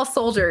that's Small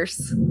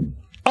Soldiers.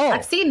 Oh,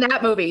 I've seen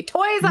that movie.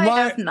 Toys, I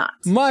have not.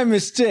 My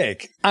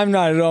mistake. I'm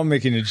not at all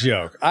making a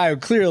joke. I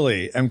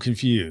clearly am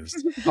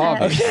confused.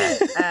 Okay.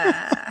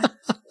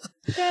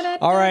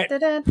 All right.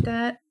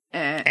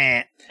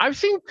 I've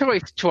seen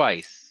Toys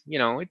twice. You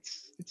know,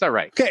 it's all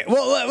right. Okay,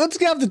 well, let's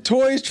get off the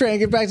toys train and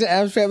get back to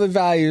Addams Family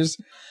values.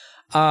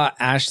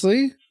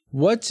 Ashley,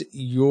 what's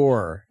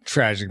your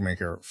tragic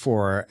maker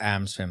for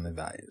Addams Family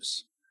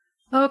values?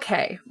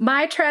 Okay,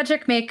 my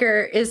tragic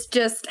maker is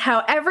just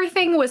how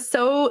everything was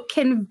so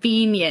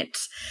convenient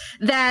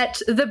that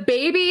the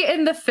baby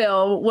in the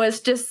film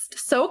was just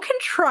so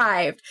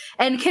contrived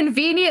and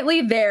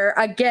conveniently there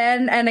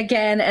again and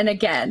again and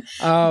again.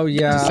 Oh,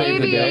 yeah.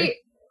 Baby,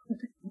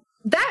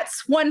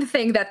 that's one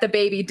thing that the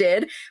baby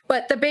did,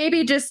 but the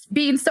baby just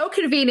being so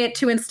convenient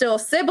to instill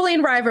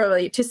sibling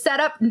rivalry, to set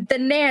up the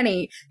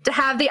nanny, to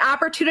have the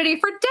opportunity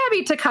for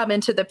Debbie to come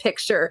into the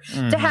picture,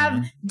 to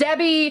have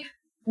Debbie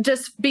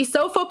just be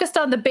so focused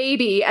on the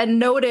baby and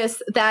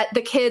notice that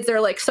the kids are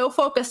like so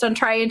focused on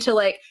trying to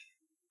like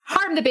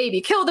harm the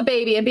baby, kill the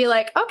baby, and be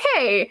like,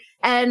 okay.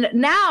 And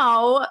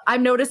now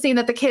I'm noticing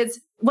that the kids,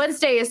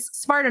 Wednesday is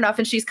smart enough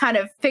and she's kind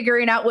of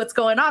figuring out what's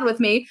going on with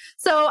me.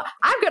 So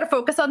I'm going to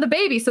focus on the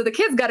baby. So the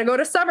kids got to go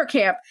to summer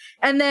camp.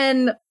 And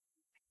then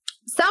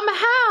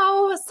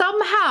somehow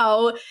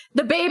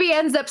the baby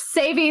ends up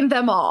saving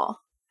them all.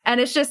 And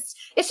it's just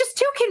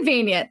too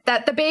convenient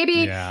that the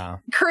baby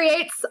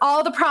creates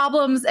all the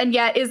problems and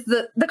yet is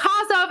the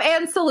cause of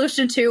and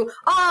solution to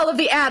all of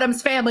the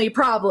Addams family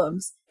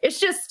problems. It's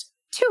just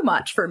too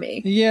much for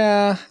me.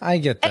 Yeah, I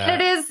get that.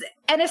 And it is,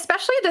 and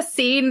especially the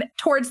scene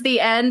towards the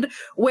end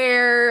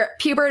where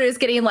Pubert is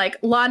getting like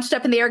launched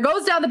up in the air,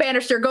 goes down the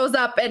banister, goes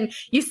up, and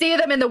you see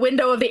them in the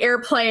window of the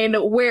airplane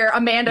where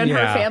Amanda and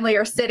her family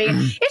are sitting.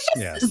 It's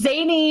just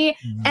zany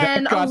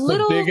and got a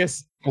little... the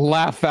biggest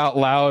laugh out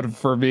loud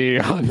for me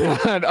on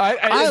that.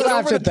 I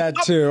laughed at that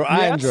too.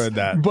 I enjoyed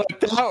that. But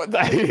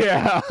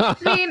I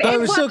mean, but it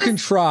was so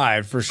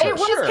contrived for sure. It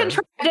was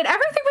contrived and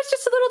everything was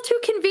just a little too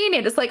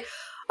convenient. It's like,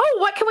 oh,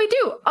 what can we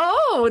do?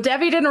 Oh,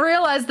 Debbie didn't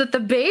realize that the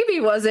baby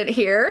wasn't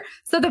here.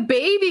 So the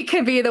baby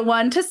could be the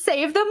one to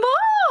save them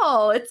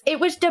all. It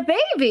was the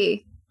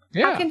baby.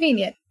 Yeah. How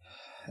convenient.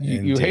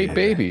 You hate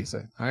babies.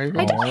 I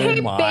don't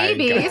hate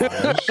babies.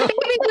 The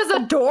baby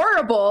was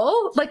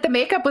adorable. Like the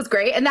makeup was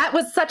great. And that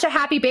was such a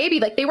happy baby.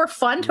 Like they were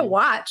fun to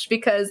watch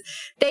because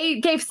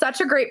they gave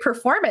such a great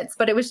performance,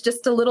 but it was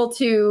just a little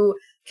too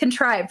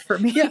contrived for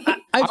me. Yeah,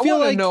 I feel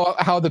want like to know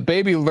how the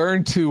baby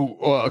learned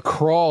to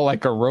crawl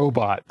like a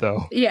robot,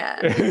 though. Yeah.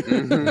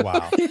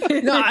 Wow.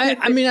 No,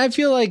 I mean, I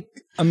feel like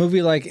a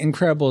movie like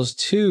Incredibles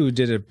 2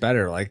 did it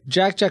better. Like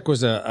Jack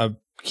was a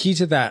key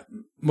to that,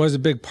 was a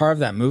big part of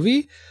that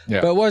movie,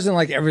 but it wasn't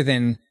like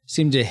everything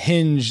seemed to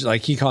hinge,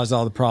 like he caused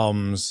all the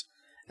problems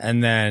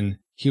and then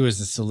he was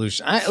the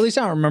solution. At least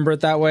I don't remember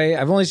it that way.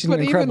 I've only seen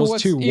Incredibles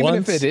 2 once. Even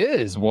if it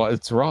is,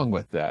 what's wrong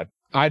with that?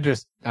 I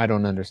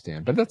don't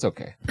understand, but that's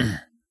okay.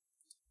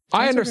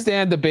 I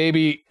understand the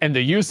baby and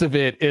the use of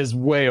it is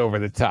way over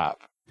the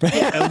top.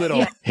 A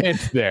little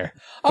hint there.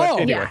 But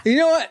anyway. You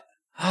know what?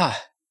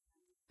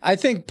 I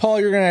think,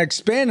 Paul, you're going to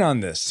expand on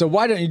this. So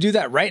why don't you do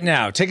that right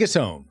now? Take us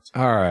home.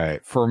 All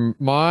right. For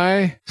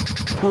my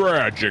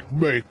tragic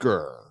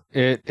maker,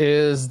 it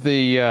is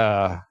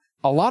a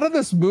lot of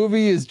this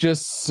movie is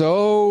just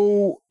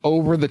so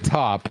over the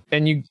top.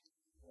 And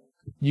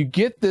you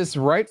get this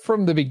right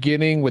from the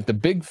beginning with the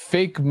big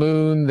fake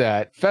moon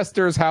that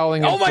Fester's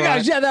howling. Oh my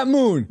gosh, yeah, that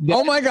moon.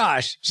 Oh my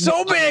gosh,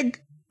 so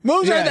big.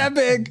 Moons aren't that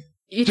big.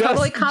 You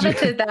totally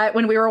commented that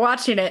when we were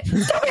watching it.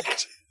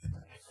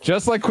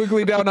 Just like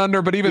Quigley Down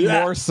Under, but even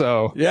more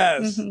so.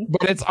 Yes.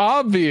 But it's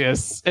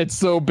obvious it's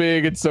so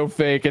big, it's so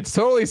fake. It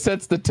totally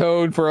sets the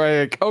tone for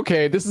like,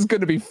 okay, this is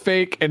going to be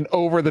fake and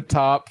over the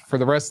top for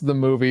the rest of the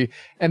movie.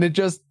 And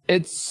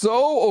it's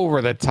so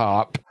over the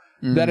top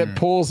that it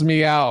pulls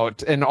me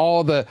out, and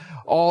all the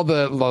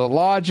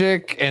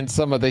logic and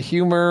some of the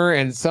humor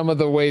and some of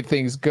the way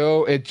things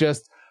go. It's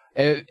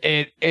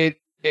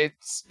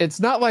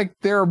not like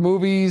there are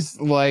movies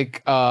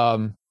like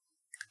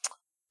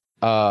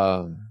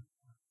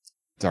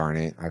darn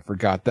it, I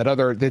forgot that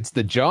other. It's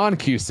the John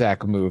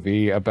Cusack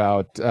movie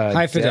about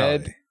High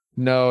Fidelity. Dead.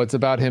 No, it's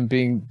about him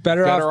being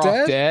better off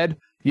dead.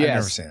 Yes, I've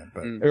never seen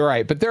it, but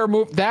right. But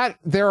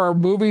there are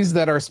movies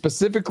that are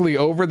specifically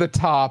over the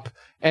top,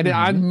 and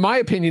in my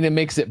opinion, it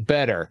makes it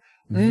better.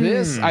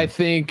 This, I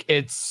think,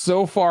 it's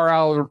so far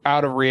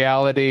out of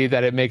reality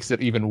that it makes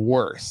it even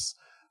worse.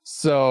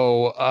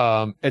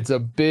 So it's a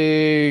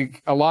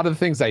lot of the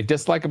things I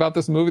dislike about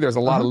this movie. There's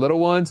a lot of little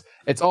ones.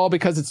 It's all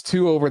because it's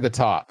too over the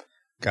top.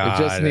 It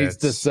just needs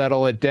to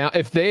settle it down.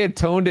 If they had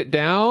toned it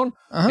down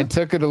and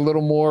took it a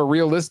little more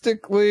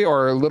realistically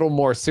or a little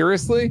more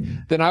seriously,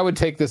 then I would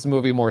take this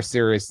movie more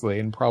seriously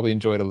and probably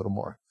enjoy it a little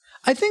more.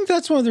 I think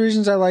that's one of the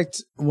reasons I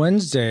liked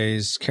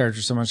Wednesday's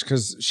character so much,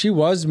 because she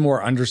was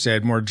more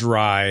understated, more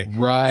dry,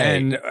 right?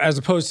 And as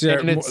opposed to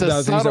and it's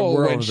a subtle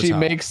when she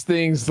makes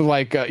things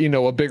like a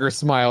bigger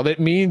smile.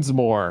 That means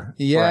more.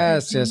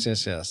 Yes, right?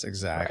 yes,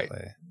 exactly.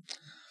 Right.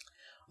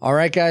 All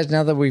right, guys.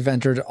 Now that we've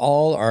entered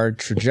all our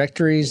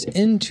trajectories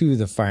into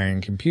the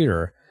firing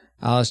computer,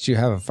 Alice, do you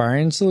have a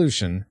firing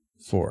solution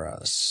for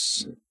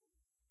us?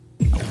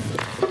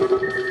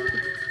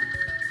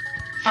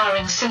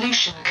 Firing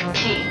solution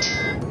complete.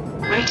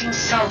 Rating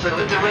salvo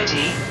at the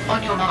ready.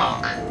 On your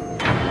mark.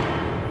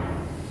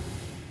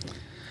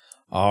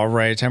 All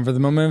right, time for the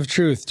moment of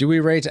truth. Do we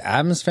rate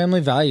Addams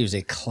Family Values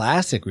a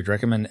classic? We'd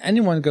recommend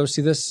anyone go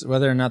see this,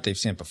 whether or not they've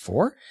seen it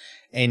before.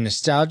 a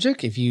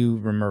nostalgic. If you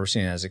remember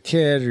seeing it as a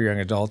kid or young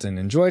adult and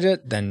enjoyed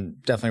it, then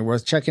definitely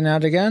worth checking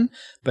out again.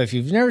 But if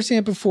you've never seen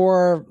it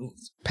before,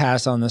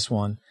 pass on this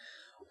one.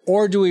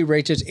 Or do we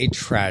rate it a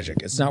tragic?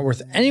 It's not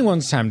worth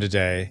anyone's time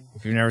today.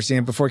 If you've never seen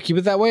it before, keep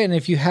it that way. And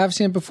if you have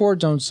seen it before,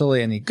 don't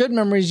sully any good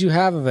memories you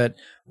have of it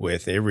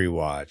with a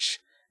rewatch.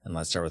 And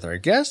let's start with our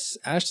guests.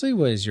 Ashley,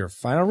 what is your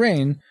final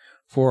reign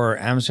for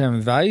Addams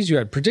Family Values? You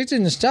had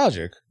predicted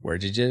nostalgic. Where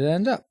did it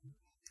end up?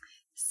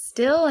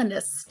 Still a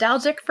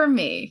nostalgic for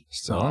me.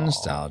 Still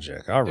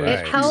nostalgic. All right.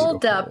 It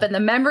held up, and the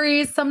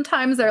memories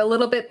sometimes are a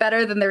little bit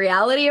better than the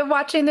reality of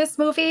watching this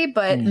movie.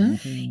 But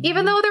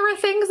even though there were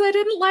things I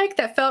didn't like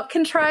that felt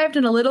contrived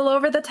and a little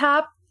over the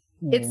top,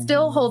 it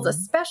still holds a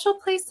special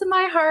place in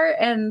my heart,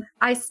 and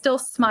I still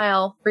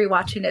smile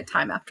rewatching it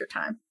time after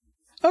time.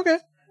 Okay.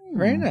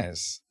 Very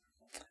nice.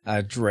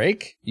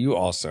 Drake, you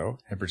also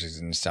had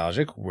predicted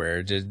nostalgic.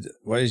 What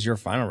is your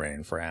final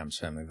reign for Addams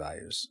Family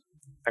Values?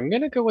 I'm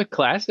going to go with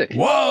classic.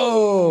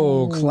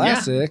 Whoa,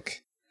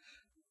 classic.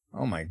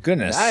 Yeah. Oh my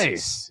goodness.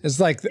 Nice. It's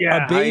like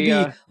a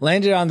baby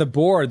landed on the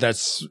board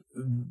that's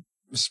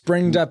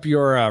springed up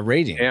your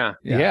rating.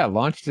 Yeah,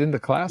 launched into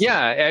classic.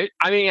 Yeah,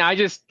 I mean,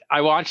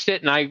 I watched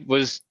it and I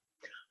was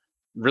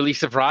really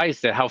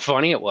surprised at how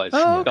funny it was.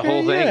 Oh, okay, the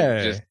whole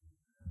thing.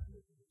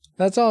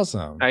 That's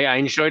awesome. I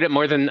enjoyed it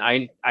more than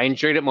I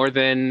enjoyed it more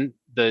than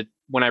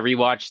when I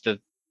rewatched the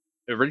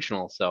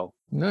original. So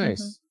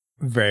nice.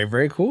 Very,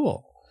 very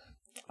cool.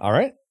 All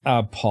right.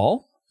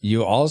 Paul,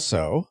 you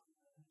also,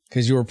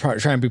 because you were trying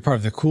to be part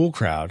of the cool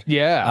crowd.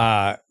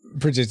 Yeah.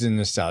 Predicted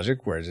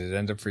nostalgic. Where did it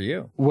end up for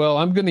you? Well,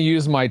 I'm going to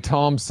use my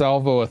Tom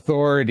Salvo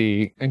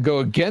authority and go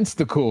against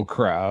the cool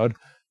crowd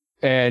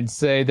and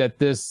say that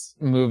this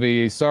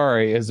movie,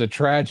 is a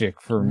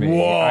tragic for me.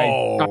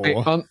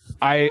 Whoa.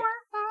 I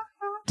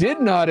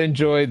did not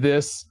enjoy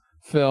this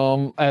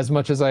film as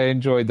much as I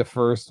enjoyed the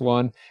first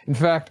one. In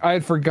fact, I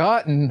had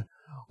forgotten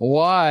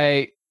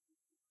why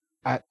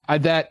I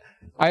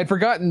had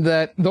forgotten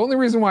that the only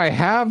reason why I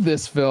have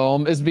this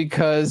film is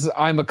because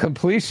I'm a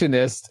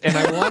completionist and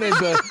I wanted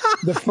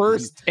the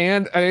first,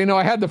 and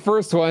I had the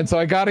first one, so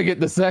I got to get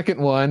the second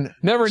one.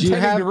 Never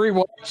intended to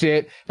rewatch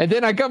it. And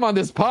then I come on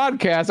this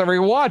podcast, I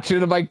rewatch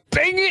it, I'm like,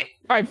 dang it,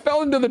 I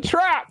fell into the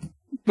trap.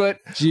 But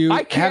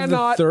I cannot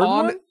have the third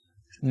one?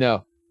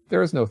 No.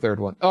 There is no third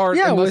one. Or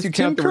unless you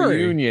count the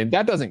reunion.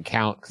 That doesn't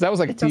count because that was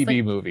like a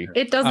TV movie.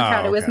 It doesn't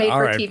count. It was made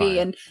for TV. Fine.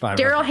 And Fine,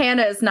 Daryl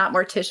Hannah is not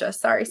Morticia.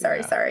 Sorry.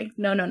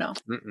 No.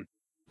 Mm-mm.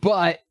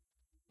 But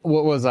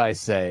what was I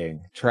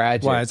saying?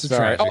 Tragic. Why, it's a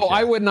tragic. Oh,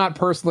 I would not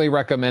personally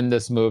recommend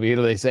this movie.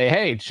 They say,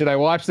 hey, should I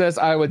watch this?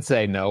 I would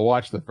say no.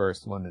 Watch the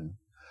first one. And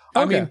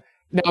I mean,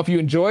 now, if you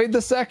enjoyed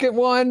the second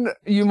one,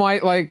 you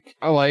might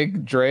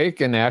like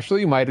Drake and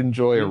Ashley, you might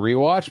enjoy a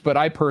rewatch, but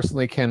I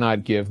personally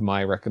cannot give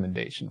my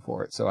recommendation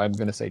for it. So I'm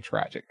going to say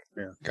tragic.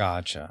 Yeah.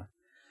 Gotcha.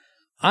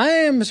 I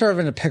am sort of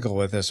in a pickle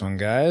with this one,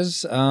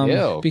 guys. Get out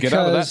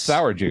of that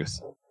sour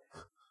juice.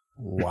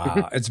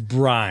 Wow. It's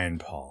brine,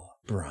 Paul.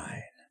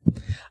 Brine.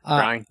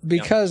 Brine.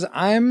 Because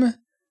I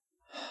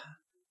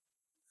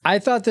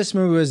thought this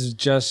movie was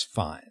just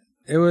fine.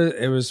 It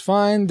was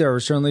fine. There were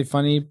certainly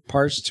funny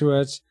parts to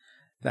it.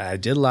 That I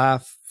did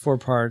laugh for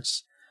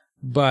parts,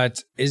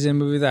 but is it a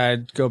movie that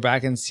I'd go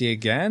back and see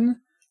again?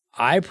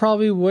 I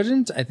probably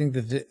wouldn't. I think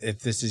that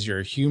if this is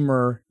your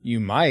humor, you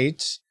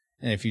might.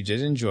 And if you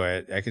did enjoy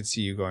it, I could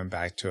see you going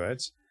back to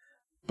it.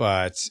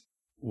 But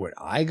would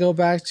I go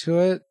back to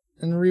it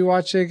and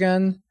rewatch it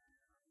again?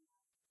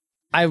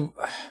 I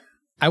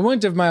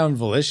wouldn't of my own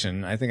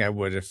volition. I think I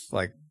would if,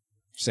 like,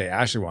 say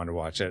Ashley wanted to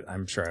watch it.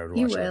 I'm sure I would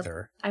watch it with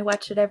her. I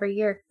watch it every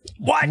year.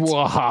 What?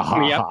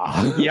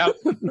 Yep.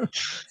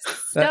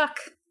 Stuck.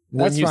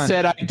 When you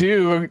said I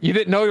do, you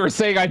didn't know you were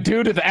saying I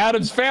do to the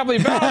Addams Family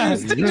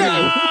Values.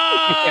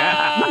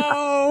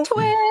 No!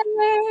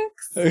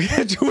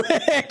 Twix!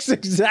 Twix,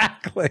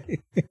 exactly.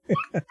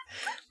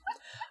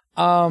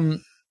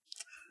 And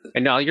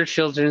all your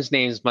children's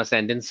names must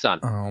end in son.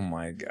 Oh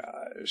my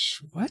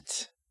gosh.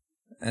 What?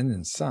 End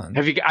in son?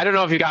 I don't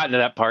know if you've gotten to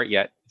that part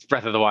yet. It's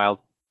Breath of the Wild.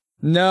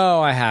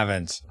 No, I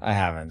haven't.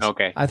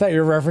 Okay. I thought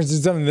you were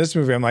referencing something in this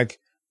movie. I'm like,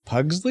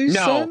 Pugsley's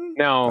son?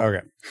 No.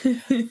 Okay.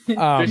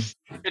 There's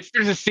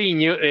a scene.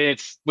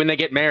 It's when they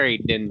get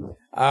married, and okay.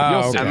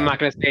 I'm not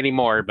going to say any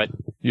more, but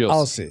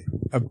I'll see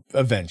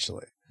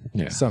eventually.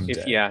 Yeah.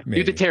 Someday.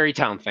 Do the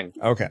Terrytown thing.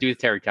 Okay. Do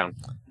the Terrytown.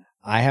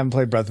 I haven't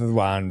played Breath of the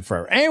Wild in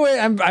forever. Anyway,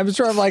 I'm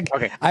sort of like,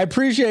 okay. I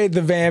appreciate the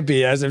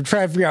vampy as I'm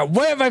trying to figure out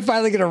when am I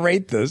finally going to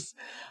rate this.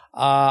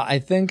 I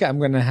think I'm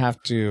going to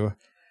have to.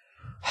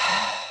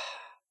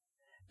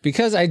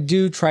 Because I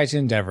do try to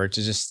endeavor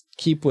to just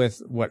keep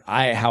with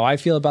how I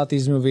feel about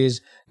these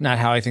movies, not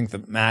how I think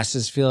the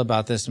masses feel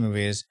about this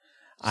movies.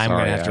 I'm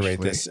going to have to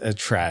rate this a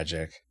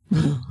tragic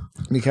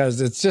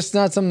because it's just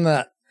not something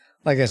that,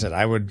 like I said,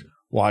 I would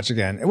watch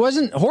again. It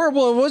wasn't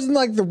horrible. It wasn't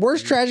like the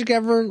worst tragic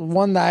ever.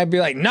 One that I'd be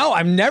like, no,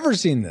 I've never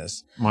seen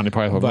this. Monty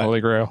Python and the Holy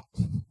Grail.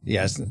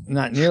 Yes,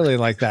 not nearly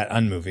like that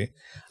unmovie.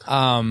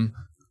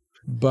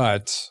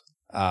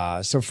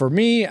 So for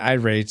me, I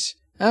rate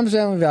Addams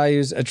Family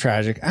Values a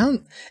tragic.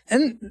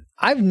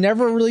 I've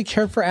never really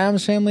cared for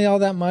Addams Family all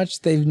that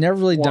much. They've never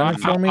really done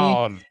it for me.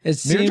 It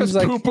seems You're just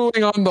like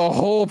poo-pooing on the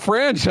whole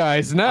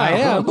franchise now. I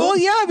am. Well,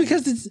 yeah,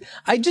 because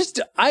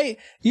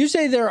you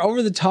say they're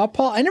over the top,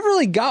 Paul. I never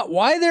really got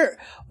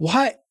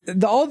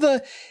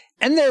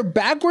and their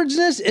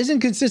backwardsness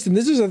isn't consistent.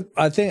 This is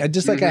a thing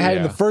just like I had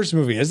in the first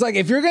movie. It's like,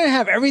 if you're going to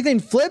have everything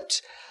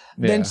flipped,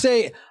 then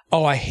say,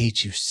 oh, I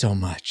hate you so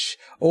much.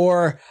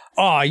 Or,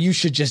 oh, you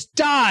should just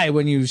die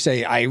when you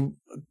say, I'm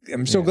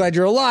so glad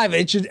you're alive.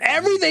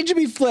 Everything should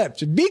be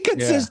flipped. Be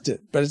consistent.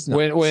 But it's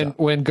not.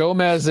 When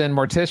Gomez and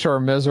Morticia are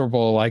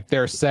miserable, like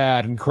they're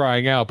sad and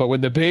crying out. But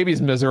when the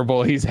baby's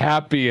miserable, he's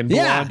happy and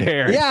blonde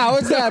hair. Yeah,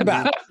 what's that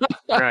about?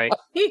 Right.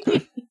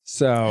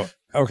 So,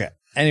 okay.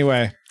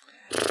 Anyway,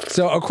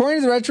 so according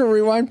to the Retro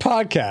Rewind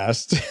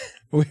podcast,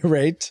 we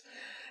rate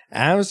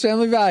Addams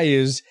Family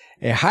Values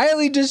a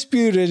highly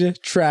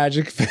disputed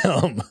tragic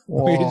film.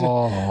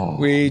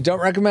 We don't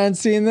recommend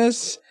seeing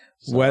this,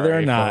 whether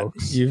or not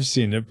you've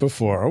seen it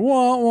before.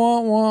 Wah,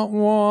 wah, wah,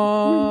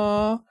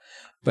 wah.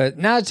 But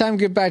now it's time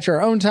to get back to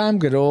our own time,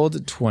 good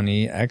old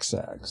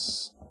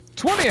 20XX.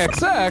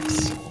 20XX?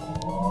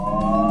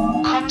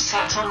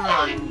 Comsat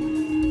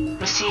online.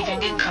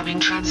 Receiving incoming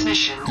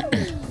transmission.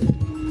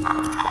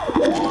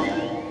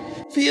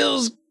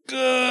 Feels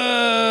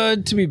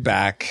good to be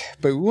back,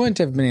 but we wouldn't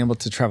have been able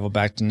to travel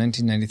back to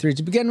 1993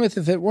 to begin with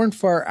if it weren't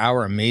for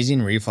our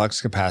amazing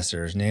reflux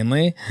capacitors,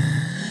 namely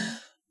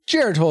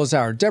Jared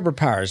Holzhauer, Deborah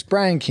Powers,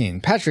 Brian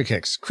Keane, Patrick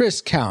Hicks,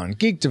 Chris Cowan,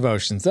 Geek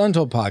Devotions, The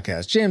Untold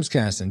Podcast, James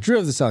Caniston, Drew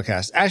of the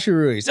Cellcast, Ashley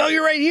Ruiz, oh,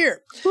 you're right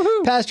here,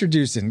 Pastor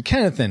Dewson,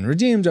 Kennethan,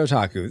 Redeemed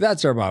Otaku,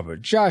 That's Our Baba,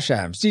 Josh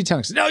Adams, D.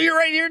 Tungsten, oh, you're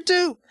right here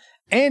too,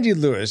 Andy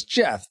Lewis,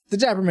 Jeff, The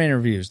Dapper Man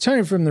Reviews,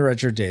 Tony from the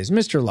Retro Days,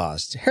 Mr.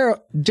 Lost,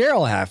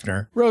 Daryl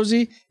Hafner,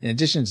 Rosie, in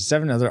addition to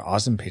 7 other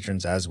awesome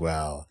patrons as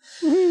well.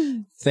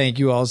 Thank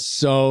you all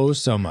so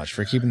much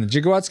for keeping the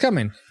gigawatts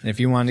coming. And if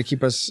you want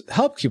to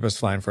help keep us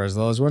flying for as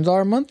low as $1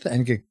 a month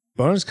and get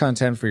bonus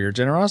content for your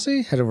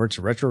generosity, head over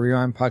to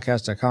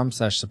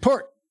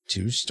retrorewindpodcast.com/support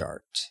to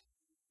start.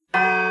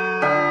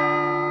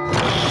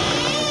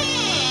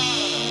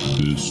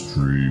 This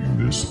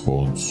stream is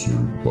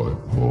sponsored by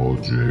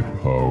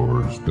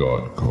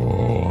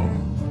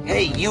PaulJPowers.com.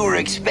 Hey, you were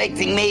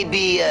expecting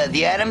maybe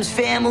the Addams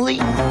Family?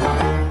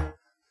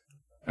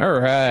 All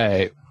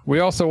right. We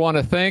also want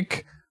to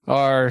thank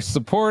our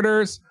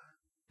supporters,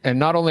 and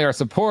not only our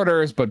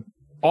supporters, but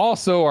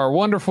also our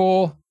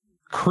wonderful,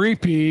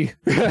 creepy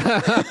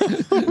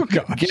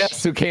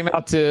guests who came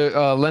out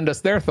to lend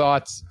us their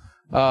thoughts.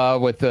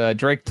 With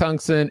Drake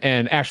Tungsten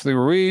and Ashley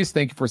Ruiz.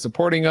 Thank you for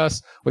supporting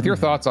us with your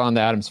thoughts on the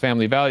Addams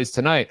Family Values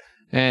tonight.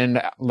 And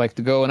I'd like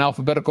to go in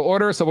alphabetical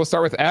order. So we'll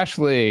start with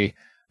Ashley.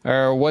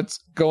 What's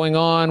going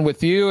on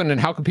with you? And then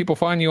how can people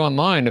find you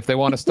online if they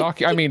want to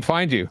stalk you? I mean,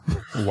 find you.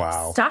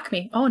 Wow. Stalk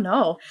me. Oh,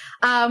 no.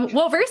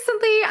 Well,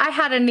 recently I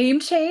had a name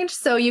change.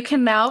 So you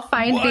can now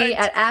find me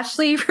at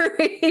Ashley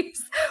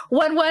Ruiz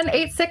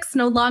 1186,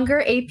 no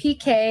longer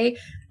APK.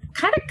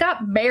 Kind of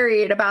got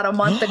married about a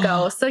month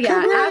ago. So yeah,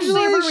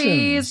 Ashley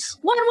Ruiz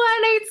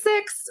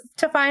 1186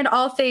 to find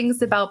all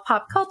things about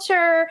pop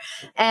culture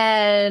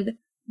and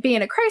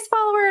being a Christ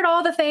follower and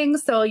all the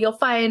things. So you'll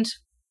find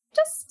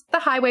just the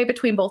highway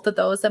between both of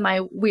those and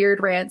my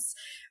weird rants.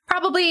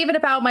 Probably even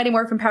about Mighty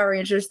Morphin Power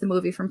Rangers, the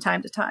movie, from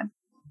time to time.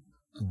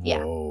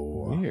 Yeah.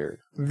 Whoa. Weird.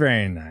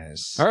 Very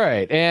nice. All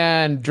right.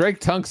 And Drake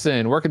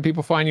Tungsten, where can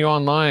people find you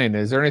online?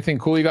 Is there anything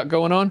cool you got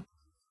going on?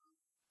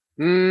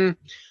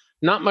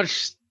 Not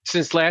much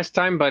since last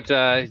time, but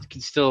you can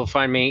still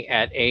find me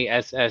at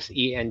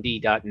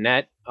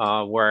ASSEND.net,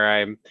 where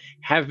I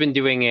have been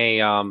doing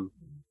a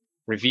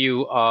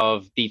review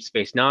of Deep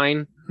Space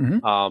Nine.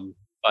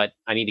 But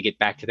I need to get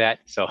back to that.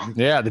 So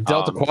yeah, the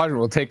Delta Quadrant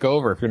will take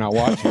over if you're not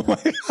watching.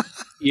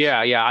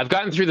 Yeah. I've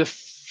gotten through the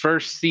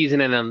first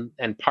season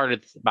and part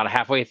of about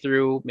halfway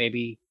through,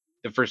 maybe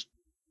the first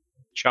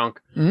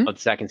chunk of the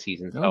second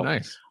season. So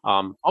nice.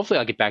 Hopefully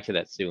I'll get back to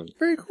that soon.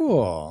 Very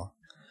cool.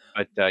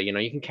 But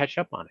you can catch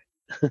up on it.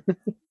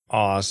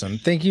 Awesome.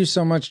 Thank you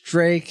so much,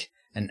 Drake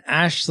and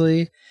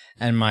Ashley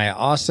and my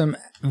awesome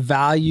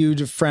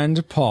valued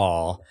friend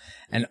Paul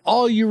and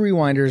all you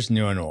rewinders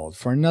new and old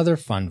for another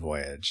fun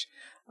voyage.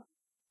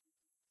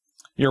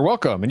 You're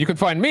welcome. And you can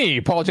find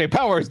me,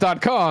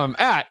 PaulJPowers.com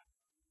at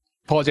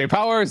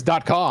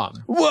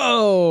PaulJPowers.com.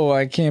 Whoa,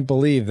 I can't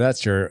believe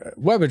that's your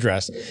web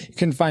address. You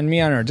can find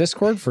me on our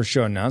Discord for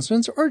show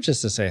announcements or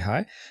just to say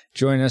hi.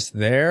 Join us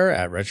there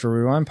at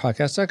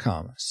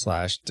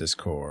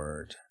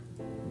retrorewindpodcast.com/Discord.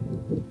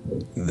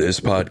 This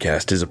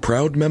podcast is a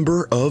proud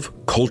member of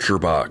Culture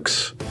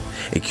Box,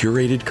 a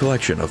curated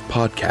collection of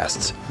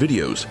podcasts,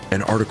 videos,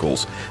 and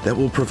articles that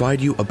will provide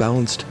you a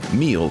balanced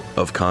meal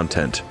of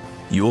content.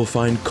 You will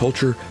find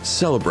culture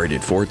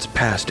celebrated for its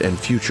past and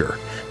future,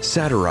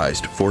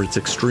 satirized for its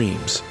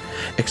extremes,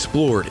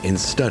 explored in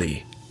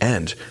study,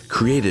 and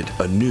created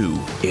anew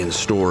in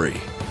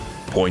story.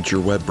 Point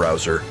your web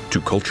browser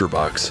to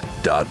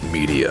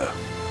culturebox.media.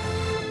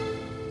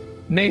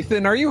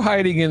 Nathan, are you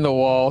hiding in the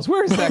walls?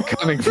 Where is that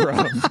coming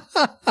from?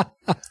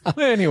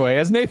 Anyway,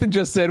 as Nathan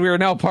just said, we are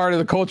now part of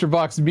the Culture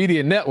Box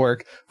Media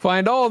Network.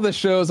 Find all of the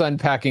shows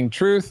unpacking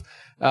truth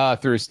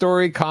through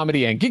story,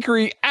 comedy, and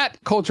geekery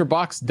at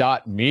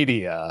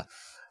culturebox.media.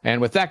 And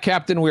with that,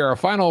 Captain, we are our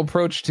final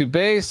approach to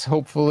base.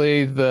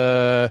 Hopefully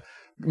the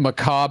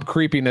macabre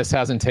creepiness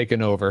hasn't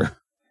taken over.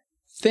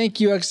 Thank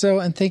you, XO,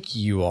 and thank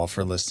you all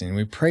for listening.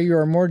 We pray you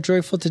are more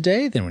joyful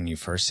today than when you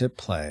first hit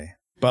play.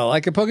 But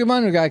like a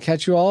Pokemon, we gotta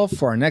catch you all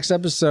for our next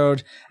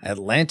episode,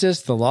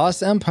 Atlantis, the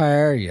Lost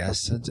Empire.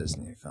 Yes, a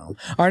Disney film.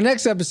 Our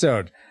next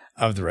episode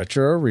of the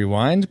Retro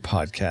Rewind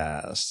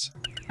podcast.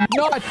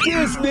 Not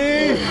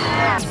Disney!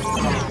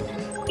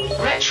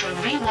 Retro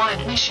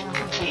Rewind mission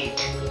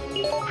complete.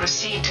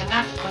 Proceed to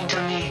nav point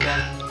Omega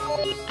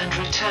and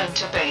return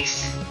to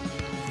base.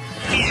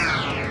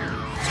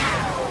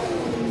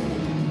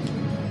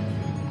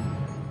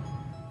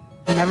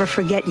 I'll never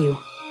forget you.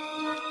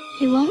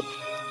 You won't?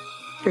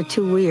 You're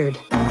too weird.